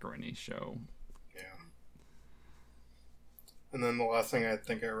 saccharine show. Yeah. And then the last thing I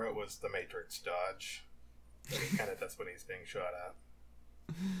think I wrote was the Matrix dodge. That's what he's being shot at.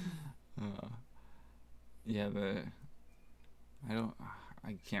 Yeah,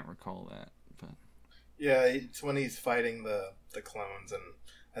 I can't recall that, but yeah, it's when he's fighting the clones, and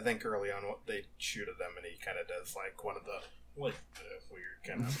I think early on they shoot at them, and he kind of does like one of the weird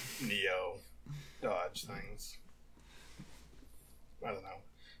kind of Neo dodge things. I don't know.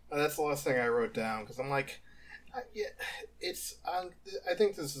 That's the last thing I wrote down because I'm like, I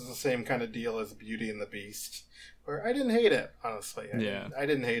think this is the same kind of deal as Beauty and the Beast, where I didn't hate it, honestly. I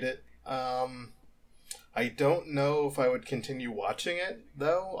didn't hate it. I don't know if I would continue watching it,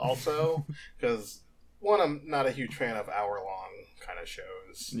 though, also, because, one, I'm not a huge fan of hour-long kind of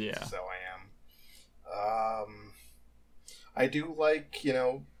shows. Yeah. So I am. I do like,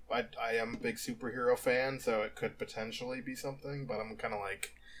 I am a big superhero fan, so it could potentially be something, but I'm kind of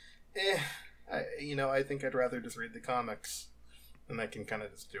like, I think I'd rather just read the comics, and I can kind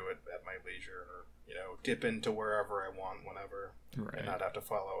of just do it at my leisure, or, dip into wherever I want, whenever, and not have to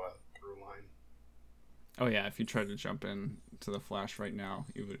follow a through line. Oh yeah, if you tried to jump in to the Flash right now,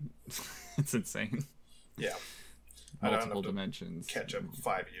 you would. It's insane. Yeah, Multiple dimensions. Catch up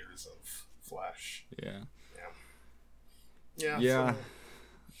 5 years of Flash. Yeah. So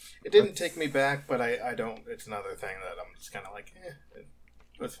it didn't take me back, but I don't. It's another thing that I'm just kind of like,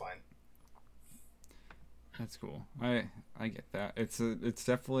 it's fine. That's cool. I get that. It's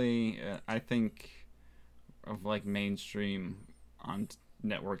definitely I think of like mainstream on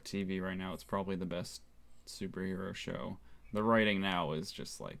network TV right now. It's probably the best superhero show. The writing now is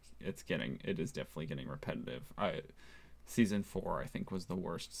just like it is definitely getting repetitive. Season 4 I think was the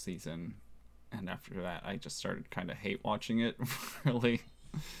worst season, and after that I just started kind of hate watching it. Really.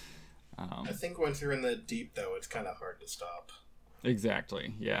 I think once you're in the deep though, it's kind of hard to stop.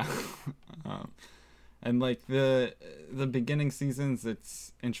 Exactly. Yeah. And like the beginning seasons,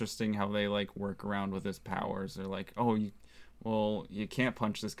 it's interesting how they like work around with his powers. They're like, oh, well, you can't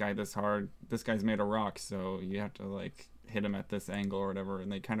punch this guy this hard. This guy's made of rock, so you have to like hit him at this angle or whatever.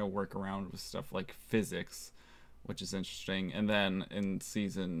 And they kind of work around with stuff like physics, which is interesting. And then in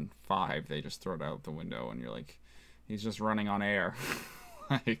season 5, they just throw it out the window, and you're like, he's just running on air.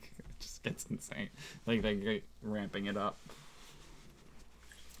 Like, it just gets insane. Like, they get ramping it up,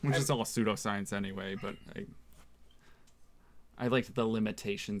 which is all pseudoscience anyway. But I liked the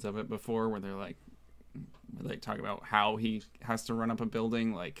limitations of it before, where they're like, they talk about how he has to run up a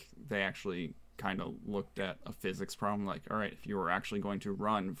building. Like, they actually kind of looked at a physics problem. Like, all right, if you were actually going to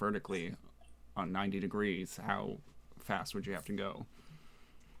run vertically on 90 degrees, how fast would you have to go?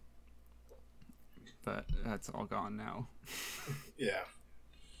 But that's all gone now. Yeah.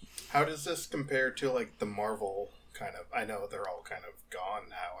 How does this compare to, like, the Marvel kind of... I know they're all kind of gone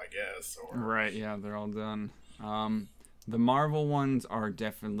now, I guess. Or... Right, yeah, they're all done. The Marvel ones are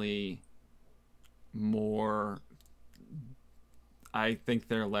definitely more... I think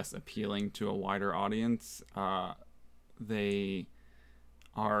they're less appealing to a wider audience. They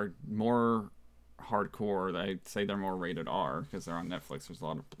are more hardcore. I'd say they're more rated R because they're on Netflix. There's a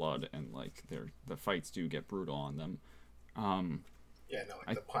lot of blood, and like the fights do get brutal on them. Yeah, no,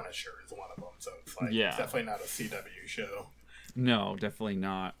 like The Punisher is one of them, so it's like, yeah, it's definitely not a CW show. No, definitely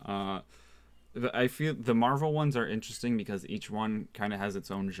not. I feel the Marvel ones are interesting because each one kind of has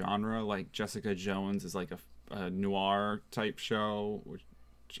its own genre. Like Jessica Jones is like a noir type show, which,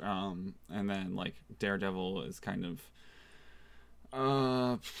 and then like Daredevil is kind of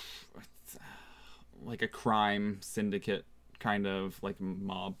like a crime syndicate kind of like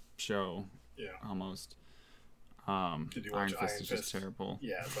mob show. Yeah, almost. Did you watch Iron Fist is just terrible.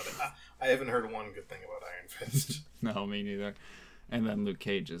 Yeah, but I haven't heard one good thing about Iron Fist. No, me neither. And then Luke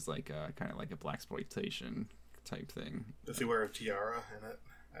Cage is like kind of like a blaxploitation type thing. Does he wear a tiara in it?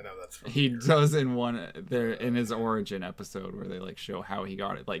 I know that's he does in one there in his origin episode where they like show how he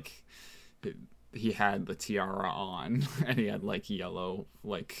got it. Like he had the tiara on and he had like yellow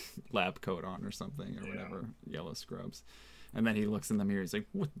like lab coat on or something or whatever, yellow scrubs. And then he looks in the mirror. He's like,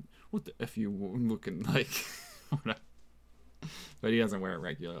 "What the f you looking like?" But he doesn't wear it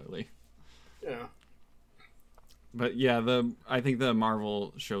regularly. Yeah. But yeah, I think the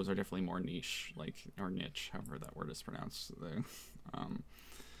Marvel shows are definitely more niche, like, or niche, however that word is pronounced.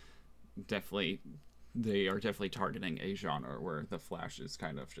 They are definitely targeting a genre where the Flash is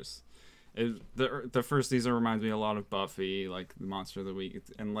kind of just. The first season reminds me a lot of Buffy, like the Monster of the Week,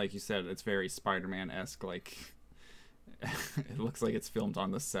 and like you said, it's very Spider-Man-esque. Like, it looks like it's filmed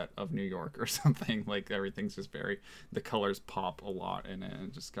on the set of New York or something. Like everything's just the colors pop a lot in it,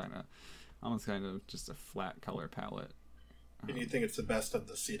 and just almost kind of just a flat color palette. And you think it's the best of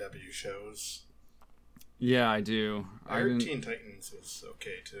the CW shows? Yeah, I do. I heard Teen Titans was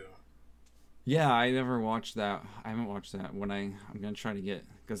okay too. Yeah, I never watched that. I haven't watched that. I'm gonna try to get,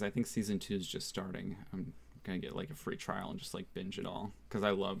 because I think season 2 is just starting. I'm gonna get like a free trial and just like binge it all because I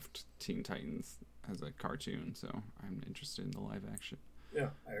loved Teen Titans as a cartoon, so I'm interested in the live action. Yeah,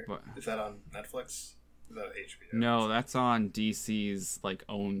 is that on Netflix? Is that HBO? No, that's on DC's like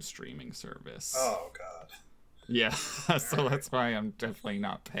own streaming service. Oh God. Yeah, so that's why I'm definitely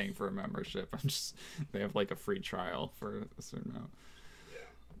not paying for a membership. They have like a free trial for a certain amount.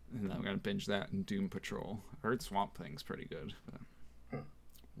 Yeah. And I'm gonna binge that and Doom Patrol. I heard Swamp Thing's pretty good, but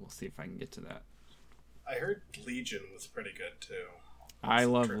we'll see if I can get to that. I heard Legion was pretty good too. I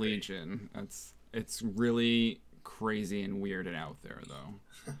love Legion. It's really crazy and weird and out there though.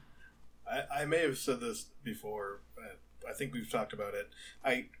 I may have said this before. I think we've talked about it.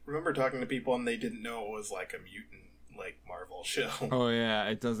 I remember talking to people and they didn't know it was like a mutant like Marvel show. Oh yeah,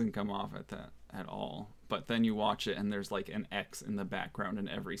 it doesn't come off at all. But then you watch it and there's like an X in the background in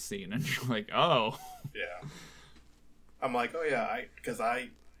every scene, and you're like, oh. Yeah. I'm like, oh yeah, because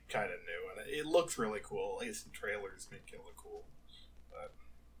I kind of knew, and it looks really cool. At least the trailers make it look cool, but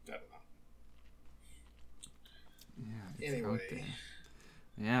I don't know. Yeah. Anyway.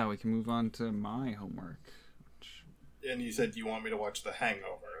 Yeah, we can move on to my homework. And you said you want me to watch The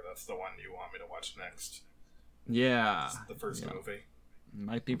Hangover. That's the one you want me to watch next. Yeah. It's the first movie.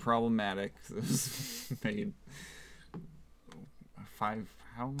 Might be problematic. It was made 5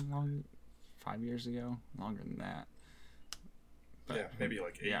 years ago? Longer than that. But, yeah, maybe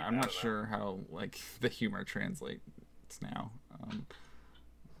like 8. Yeah, I'm not sure how like the humor translates now.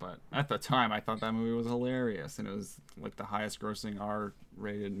 But at the time, I thought that movie was hilarious, and it was like the highest grossing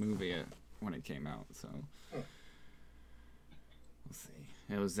R-rated movie when it came out. So we'll see.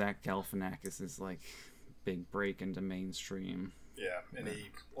 It was Zach Galifianakis' like big break into mainstream. Yeah, and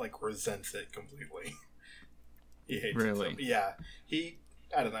he like resents it completely. He hates it. Really? Yeah,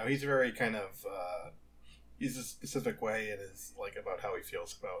 I don't know. He's very kind of. he's a specific way in his like about how he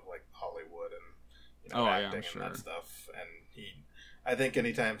feels about like Hollywood and Oh, yeah, I'm acting and sure. that stuff. And I think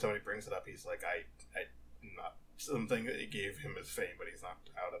anytime somebody brings it up, he's like, I not something that gave him his fame, but he's not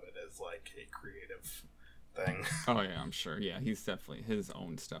out of it as like a creative thing. Oh yeah, I'm sure. Yeah, he's definitely, his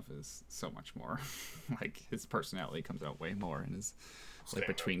own stuff is so much more. Like his personality comes out way more in his like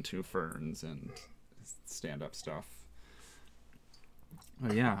Between Two Ferns and stand up stuff.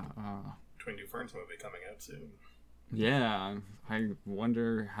 Oh yeah. Between Two Ferns movie coming out soon. Yeah, I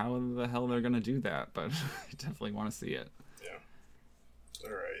wonder how the hell they're gonna do that, but I definitely want to see it. Yeah.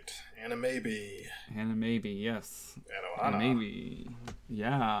 All right, Animaby. Animaby, yes. Anohana. Animaby,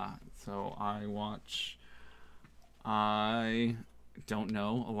 yeah. So I don't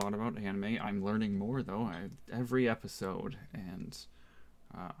know a lot about anime. I'm learning more though. Every episode, and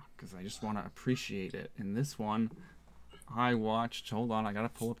because I just want to appreciate it. In this one, I watched. Hold on, I gotta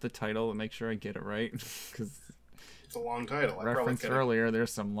pull up the title and make sure I get it right because. It's a long title. I Referenced earlier,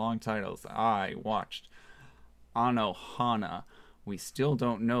 there's some long titles. I watched Anohana. We still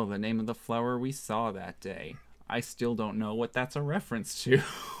don't know the name of the flower we saw that day. I still don't know what that's a reference to.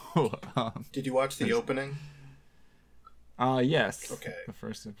 Did you watch the opening? Yes. Okay. The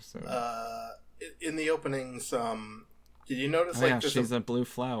first episode. In the openings, did you notice she's a blue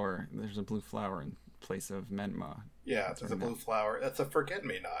flower. There's a blue flower in place of Menma. Yeah, there's a blue flower. That's a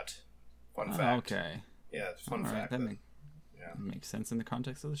forget-me-not. Fun fact. Okay. Yeah, it's fun fact. That makes sense in the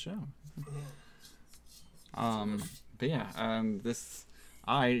context of the show. But yeah, this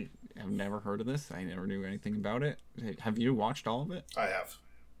I have never heard of this. I never knew anything about it. Have you watched all of it? I have.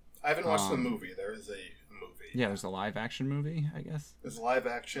 I haven't watched the movie. There is a movie. Yeah, there's a live action movie, I guess. There's live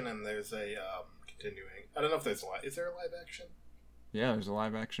action, and there's a continuing. I don't know if there's is there a live action? Yeah, there's a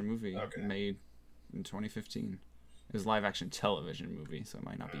live action movie made in 2015. It was a live action television movie, so it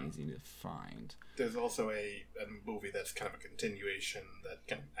might not be easy to find. There's also a movie that's kind of a continuation that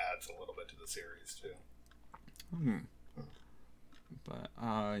kind of adds a little bit to the series too. But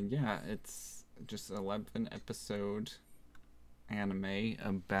yeah, it's just 11 episode anime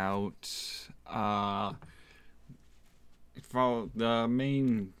about the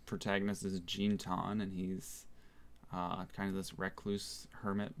main protagonist is Jintan, and he's kind of this recluse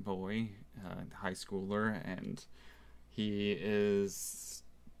hermit boy, high schooler, and he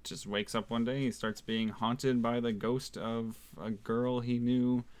just wakes up one day, he starts being haunted by the ghost of a girl he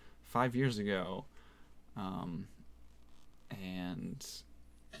knew 5 years ago. And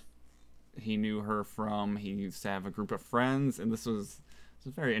he knew her from, he used to have a group of friends, and this was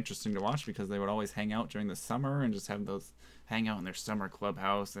very interesting to watch because they would always hang out during the summer and just have those hang out in their summer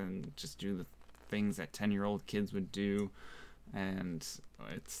clubhouse and just do the things that 10-year-old kids would do. And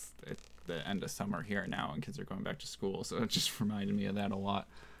it's the end of summer here now, and kids are going back to school, so it just reminded me of that a lot.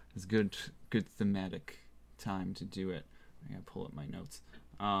 It's good thematic time to do it. I gotta pull up my notes.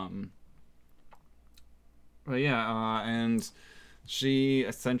 But yeah, and she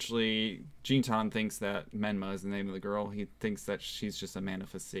essentially, Jintan thinks that Menma is the name of the girl. He thinks that she's just a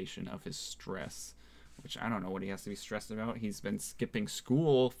manifestation of his stress, which I don't know what he has to be stressed about. He's been skipping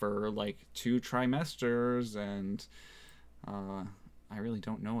school for like 2 trimesters, and I really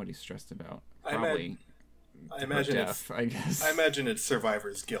don't know what he's stressed about. Probably I imagine death, I guess. I imagine it's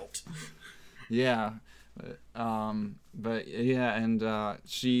survivor's guilt. Yeah. But yeah, and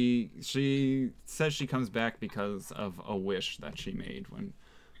she says she comes back because of a wish that she made when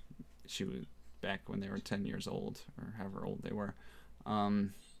she was back when they were 10 years old, or however old they were.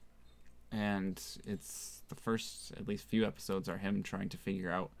 And it's the first at least few episodes are him trying to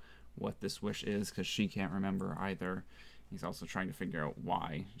figure out what this wish is, because she can't remember either. He's also trying to figure out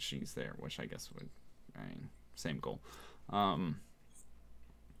why she's there, which I guess same goal.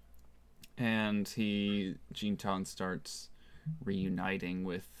 And Jintan starts reuniting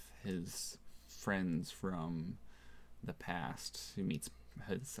with his friends from the past. He meets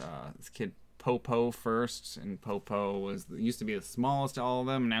his kid Popo first, and Popo used to be the smallest of all of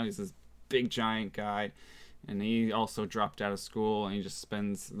them. Now he's this big giant guy, and he also dropped out of school, and he just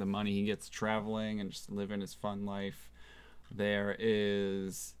spends the money he gets traveling and just living his fun life.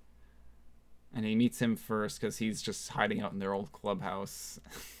 And he meets him first because he's just hiding out in their old clubhouse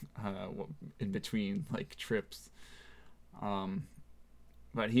in between like trips.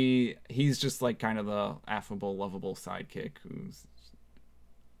 But he's just like kind of the affable, lovable sidekick who's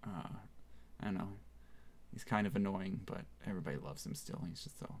I don't know, he's kind of annoying, but everybody loves him still. He's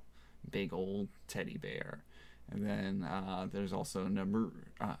just a big old teddy bear. And then there's also Anaru.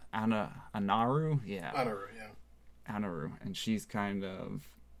 Yeah. Anaru, yeah. Anaru, and she's kind of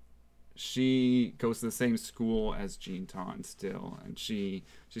she goes to the same school as Jintan still, and she's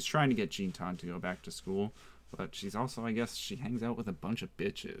trying to get Jintan to go back to school, but she's also, I guess, she hangs out with a bunch of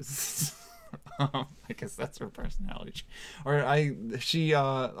bitches. I guess that's her personality. Or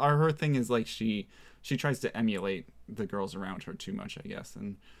her thing is like she tries to emulate the girls around her too much, I guess,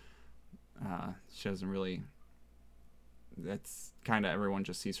 and she doesn't really. That's kind of everyone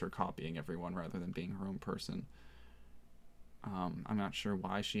just sees her copying everyone rather than being her own person. I'm not sure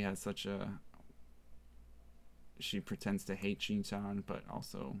why she has such a. She pretends to hate Shin-chan, but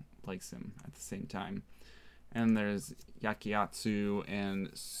also likes him at the same time. And there's Yakiatsu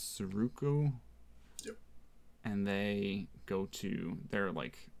and Suruku. Yep. And they're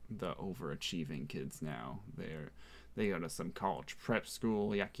like the overachieving kids now. They go to some college prep school.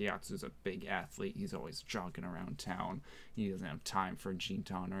 Yakiatsu's a big athlete. He's always jogging around town. He doesn't have time for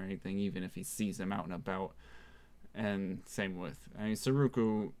Jintan or anything, even if he sees him out and about. And same with,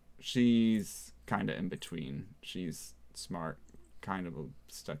 Suruku, she's kind of in between. She's smart, kind of a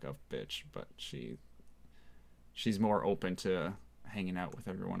stuck-up bitch, but she's more open to hanging out with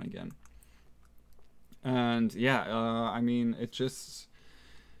everyone again. And yeah,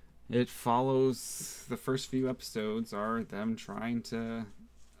 it follows, the first few episodes are them trying to,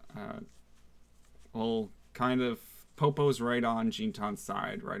 kind of, Popo's right on Jintan's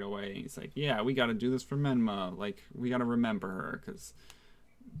side right away. He's like, yeah, we got to do this for Menma. Like, we got to remember her, because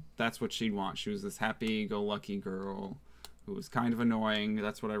that's what she'd want. She was this happy-go-lucky girl who was kind of annoying.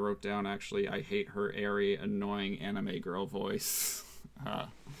 That's what I wrote down, actually. I hate her airy, annoying anime girl voice.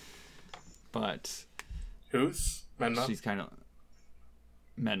 But... Who's? Menma? She's kind of...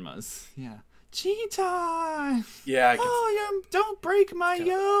 Menma's. Yeah. Jintan! Yeah, don't break my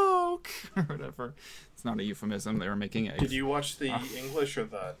yoke! Or whatever. It's not a euphemism. They were making eggs. Did you watch the English or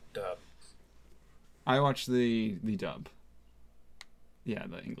the dub? I watched the dub. Yeah,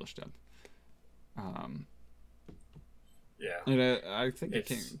 the English dub. Yeah. And I think it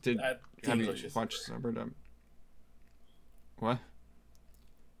came... Have you English watched sub or dub? What?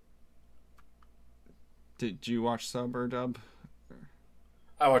 Did you watch sub or dub?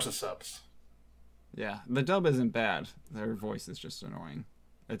 I watch the subs. Yeah, the dub isn't bad. Their voice is just annoying.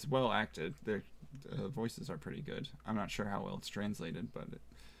 It's well acted. Their voices are pretty good. I'm not sure how well it's translated, but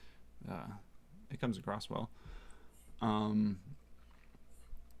it comes across well.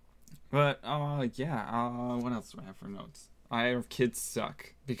 But yeah. What else do I have for notes? I have kids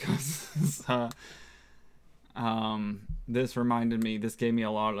suck because this reminded me. This gave me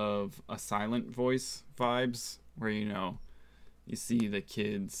a lot of a Silent Voice vibes, where you see the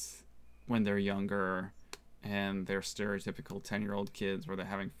kids when they're younger and they're stereotypical 10-year-old kids where they're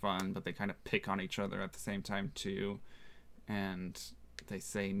having fun, but they kind of pick on each other at the same time too, and they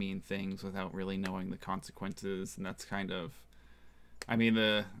say mean things without really knowing the consequences. And that's kind of,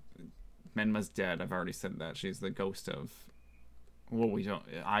 the Menma's dead. I've already said that. She's the ghost of,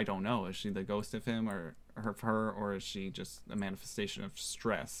 I don't know, is she the ghost of him or her, or is she just a manifestation of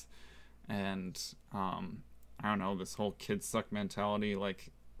stress? And I don't know, this whole kid suck mentality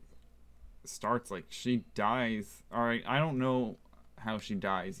starts she dies. All right, I don't know how she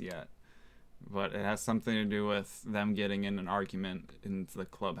dies yet, but it has something to do with them getting in an argument in the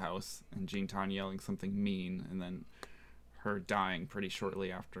clubhouse and Jintan yelling something mean, and then her dying pretty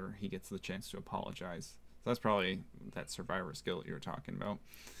shortly after he gets the chance to apologize. So that's probably that survivor's guilt you were talking about.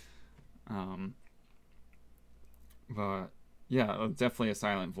 But yeah, definitely a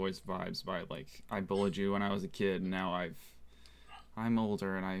Silent Voice vibes by I bullied you when I was a kid, and now I'm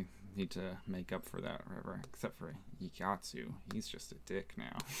older and I need to make up for that or whatever. Except for Yakiatsu, he's just a dick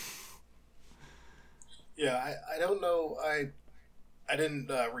now. Yeah, I don't know. I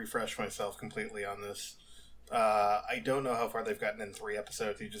didn't refresh myself completely on this. I don't know how far they've gotten in 3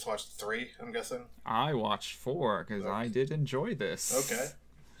 episodes. You just watched 3, I'm guessing? I watched 4 because I did enjoy this. Okay.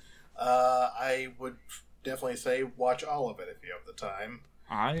 I would definitely say watch all of it if you have the time.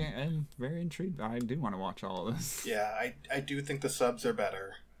 I am very intrigued. I do want to watch all of this. Yeah, I do think the subs are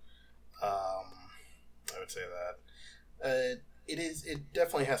better. I would say that. It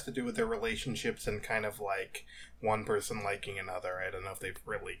definitely has to do with their relationships and kind of one person liking another. I don't know if they've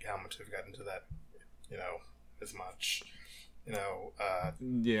really, how much they've gotten into that, as much.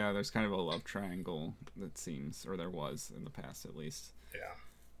 Yeah, there's kind of a love triangle that seems, or there was in the past at least. Yeah.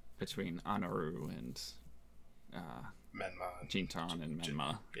 Between Anaru and Menma. Jintan and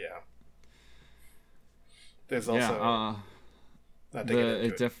Menma. Yeah. There's also...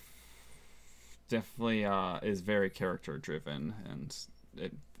 it definitely is very character driven, and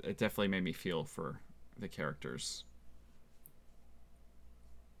it definitely made me feel for the characters.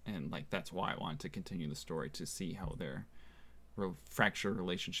 And that's why I wanted to continue the story, to see how their fractured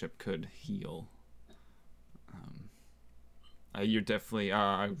relationship could heal. You're definitely.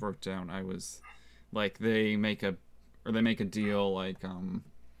 I wrote down. I was like they make a deal like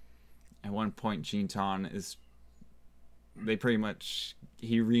at one point Jintan is they pretty much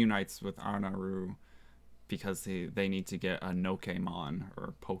he reunites with Anaru because they need to get a Nokemon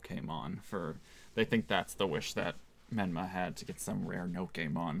or Pokemon for they think that's the wish that Menma had to get some rare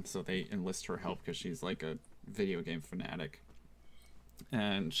Nokemon, so they enlist her help because she's like a video game fanatic.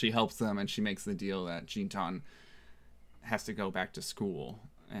 And she helps them, and she makes the deal that Jintan has to go back to school.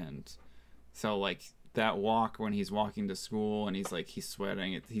 And so, like, that walk when he's walking to school and he's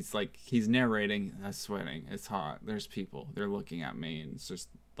sweating, he's narrating, I'm sweating, it's hot, there's people, they're looking at me, and it's just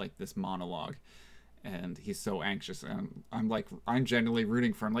like this monologue. And he's so anxious, and I'm genuinely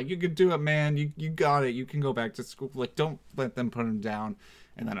rooting for him. Like, you can do it, man. You got it. You can go back to school. Like, don't let them put him down.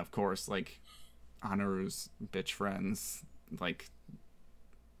 And then, of course, like, Anaru's bitch friends, like,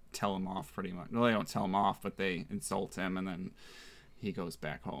 tell him off pretty much. Well, they don't tell him off, but they insult him, and then he goes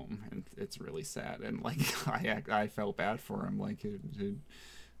back home, and it's really sad. And, like, I felt bad for him. Like, it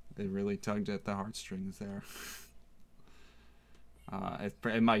really tugged at the heartstrings there.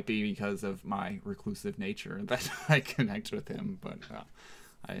 It might be because of my reclusive nature that I connect with him, but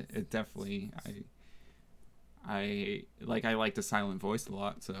I like the silent voice a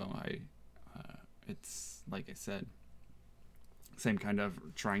lot, so it's like I said, same kind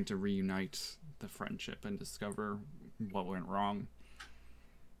of trying to reunite the friendship and discover what went wrong,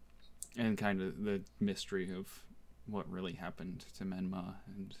 and kind of the mystery of what really happened to Menma,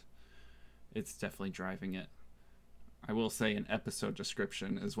 and it's definitely driving it. I will say an episode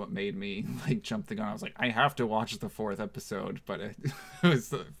description is what made me like jump the gun. I was like, I have to watch the 4th episode, but it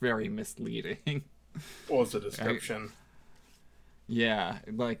was very misleading. What was the description? Yeah,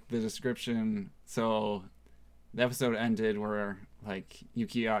 like the description. So the episode ended where like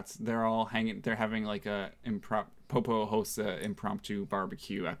Yukiatsu, they're having like a Popo hosts a impromptu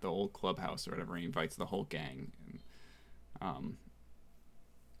barbecue at the old clubhouse or whatever. He invites the whole gang. And,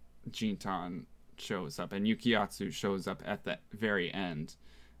 Jintan shows up, and Yukiatsu shows up at the very end,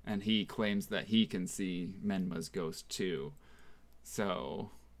 and he claims that he can see Menma's ghost too.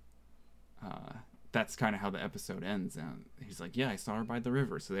 So that's kind of how the episode ends, and he's like, yeah, I saw her by the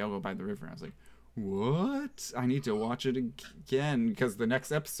river. So they all go by the river, and I was like, what? I need to watch it again, because the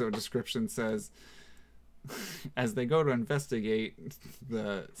next episode description says as they go to investigate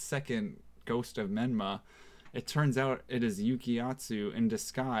the second ghost of Menma, it turns out it is Yukiatsu in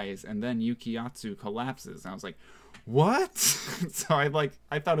disguise, and then Yukiatsu collapses. And I was like, what? So I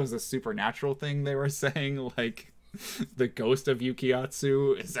thought it was a supernatural thing they were saying, like the ghost of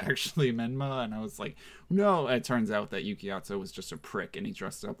Yukiatsu is actually Menma, and I was like, no. It turns out that Yukiatsu was just a prick, and he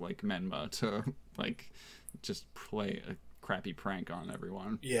dressed up like Menma to like just play a crappy prank on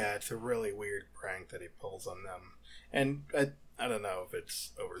everyone. Yeah, it's a really weird prank that he pulls on them. And I don't know if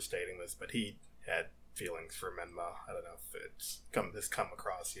it's overstating this, but he had feelings for Menma. I don't know if it's come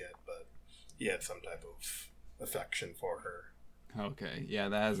across yet, but he had some type of affection for her. Okay, yeah,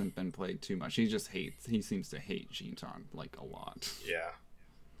 that hasn't been played too much. He seems to hate Jintan like a lot. Yeah.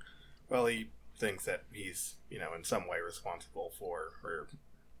 Well, he thinks that he's, in some way responsible for her,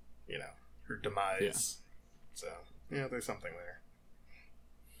 her demise. Yeah. So, there's something there.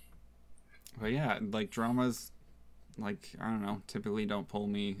 But yeah, like dramas, like, I don't know, typically don't pull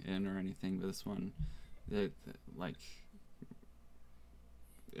me in or anything, but this one,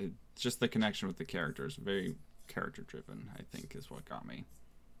 just the connection with the characters, very character driven, I think, is what got me.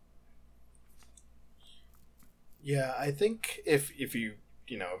 Yeah, I think if you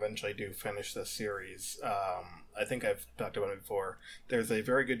eventually do finish this series, I think I've talked about it before, there's a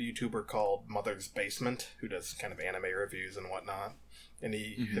very good YouTuber called Mother's Basement who does kind of anime reviews and whatnot, and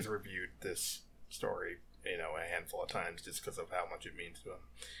he has reviewed this story a handful of times just because of how much it means to him.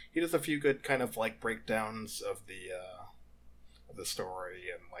 He does a few good kind of like breakdowns of the story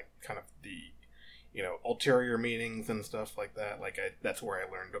and like kind of the ulterior meanings and stuff like that. Like that's where I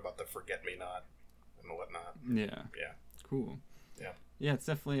learned about the Forget-Me-Not and whatnot. Yeah, cool. Yeah, it's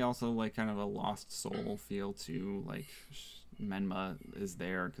definitely also like kind of a lost soul feel to like Menma is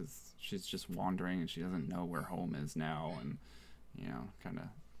there because she's just wandering and she doesn't know where home is now, and kind of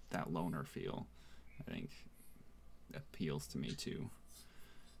that loner feel, I think, appeals to me too.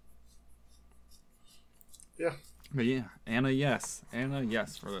 Yeah. But yeah, Anna yes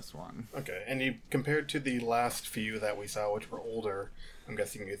for this one. Okay, and you compared to the last few that we saw, which were older, I'm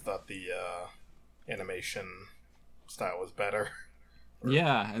guessing you thought the animation style was better.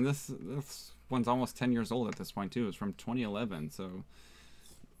 Yeah, and this one's almost 10 years old at this point too. It's from 2011, so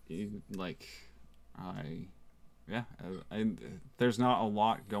yeah, there's not a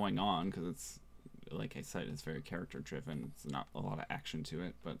lot going on because it's, like I said, it's very character driven. It's not a lot of action to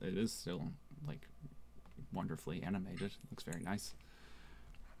it, but it is still like wonderfully animated. It looks very nice.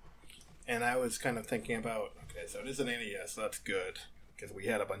 And I was kind of thinking about, okay, so it is an NES, so that's good because we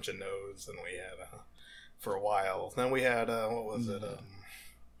had a bunch of nodes and we had for a while. Then we had what was it?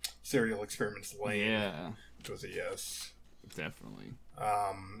 Serial Experiments Lane. Yeah, which was a yes. definitely.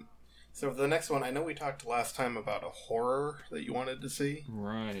 So for the next one, I know we talked last time about a horror that you wanted to see.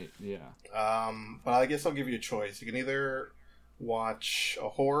 Right. Yeah. But I guess I'll give you a choice. You can either watch a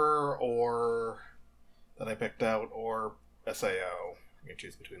horror or that I picked out, or SAO. You can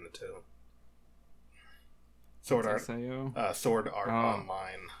choose between the two. Sword Art. SAO? Sword Art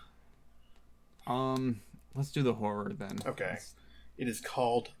Online. Let's do the horror then. Okay. It is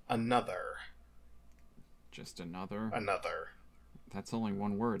called Another. Just another. Another. That's only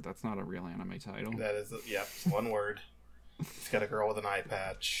one word. That's not a real anime title. That is, yep, one word. It's got a girl with an eye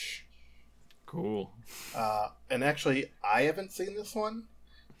patch. Cool. And actually, I haven't seen this one,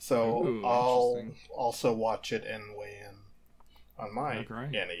 so Ooh, I'll also watch it and weigh in on my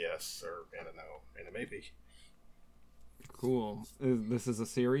NES, or I don't know, maybe. Cool. This is a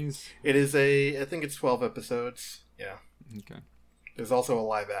series? It is I think it's 12 episodes. Yeah. Okay. There's also a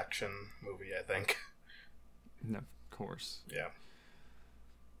live action movie, I think. No, of course. Yeah.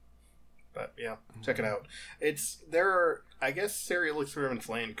 But yeah, check it out. I guess Serial Experiments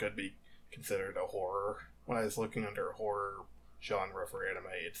Lane could be considered a horror. When I was looking under a horror genre for anime,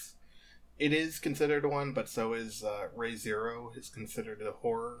 it is considered one, but so is Re:Zero is considered a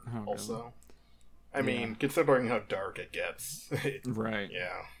horror also. Really? I mean, considering how dark it gets. Right.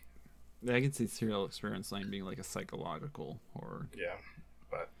 Yeah. I can see Serial Experiments Lane being like a psychological horror. Yeah.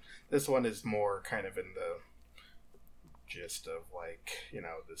 But this one is more kind of in the gist of, like,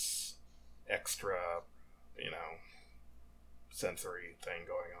 this extra, sensory thing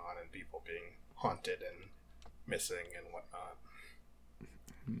going on and people being haunted and missing and whatnot.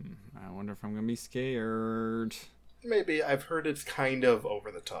 I wonder if I'm going to be scared. Maybe. I've heard it's kind of over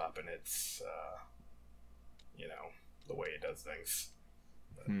the top and it's, the way it does things.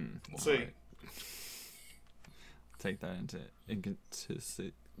 But we'll see. Right. Take that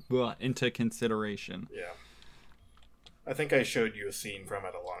into consideration. Yeah. I think I showed you a scene from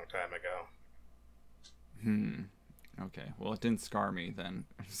it a long time ago. Okay. Well, it didn't scar me then.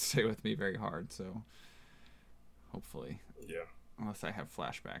 Stay with me very hard, so hopefully. Yeah. Unless I have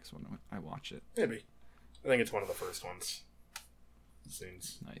flashbacks when I watch it. Maybe. I think it's one of the first ones.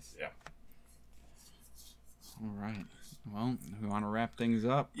 Scenes. Nice. Yeah. All right. Well, we want to wrap things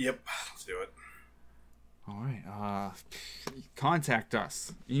up? Yep. Let's do it. All right. Contact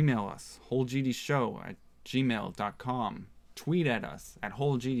us. Email us. wholegdshow@gmail.com. Tweet at us at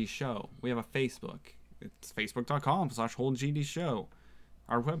wholegdshow. We have a Facebook. It's facebook.com/wholegdshow.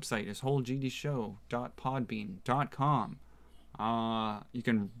 Our website is wholegdshow.podbean.com. You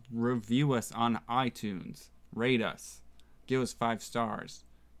can review us on iTunes. Rate us. Give us 5 stars.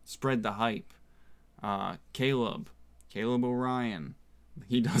 Spread the hype. Caleb Orion.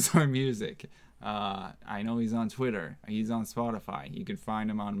 He does our music. I know he's on Twitter. He's on Spotify. You can find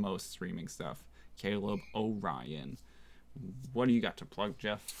him on most streaming stuff. Caleb Orion. What do you got to plug,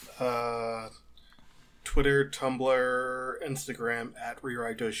 Jeff? Twitter, Tumblr, Instagram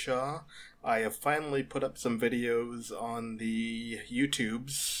 @RewriteShaw. I have finally put up some videos on the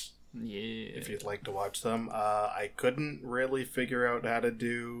YouTubes. Yeah. If you'd like to watch them. I couldn't really figure out how to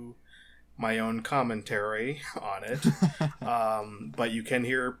do my own commentary on it. But you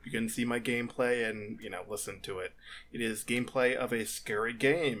can see my gameplay and, listen to it. It is gameplay of a scary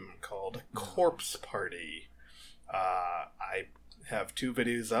game called Corpse Party. I have 2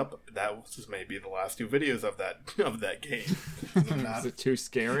 videos up. That was maybe the last 2 videos of that game. Is it too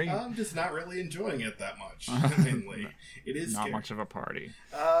scary? I'm just not really enjoying it that much. Mainly, it is not scary. Much of a party.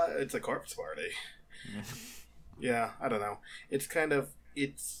 It's a corpse party. Yeah, I don't know.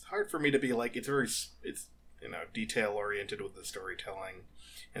 It's hard for me to be like, it's detail oriented with the storytelling,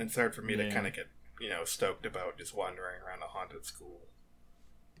 and it's hard for me to kind of get stoked about just wandering around a haunted school.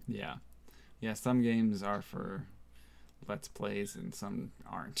 Yeah, some games are for Let's Plays and some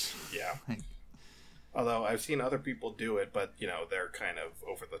aren't. Yeah. Although I've seen other people do it, but they're kind of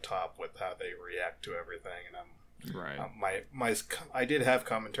over the top with how they react to everything, and I did have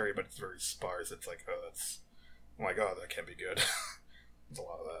commentary, but it's very sparse. It's like, that can't be good. There's a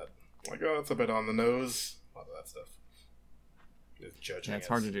lot of that. That's a bit on the nose. A lot of that stuff. Judging. Yeah, it's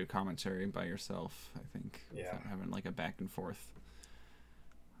hard to do commentary by yourself, I think. Yeah. Without having like a back and forth.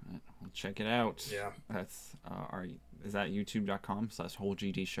 We'll check it out. Yeah. That's is that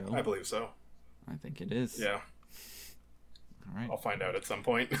youtube.com/wholegdshow? I believe so. I think it is. Yeah. All right. I'll find out at some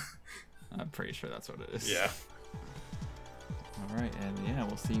point. I'm pretty sure that's what it is. Yeah. All right, and yeah,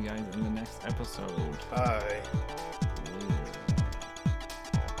 we'll see you guys in the next episode. Bye.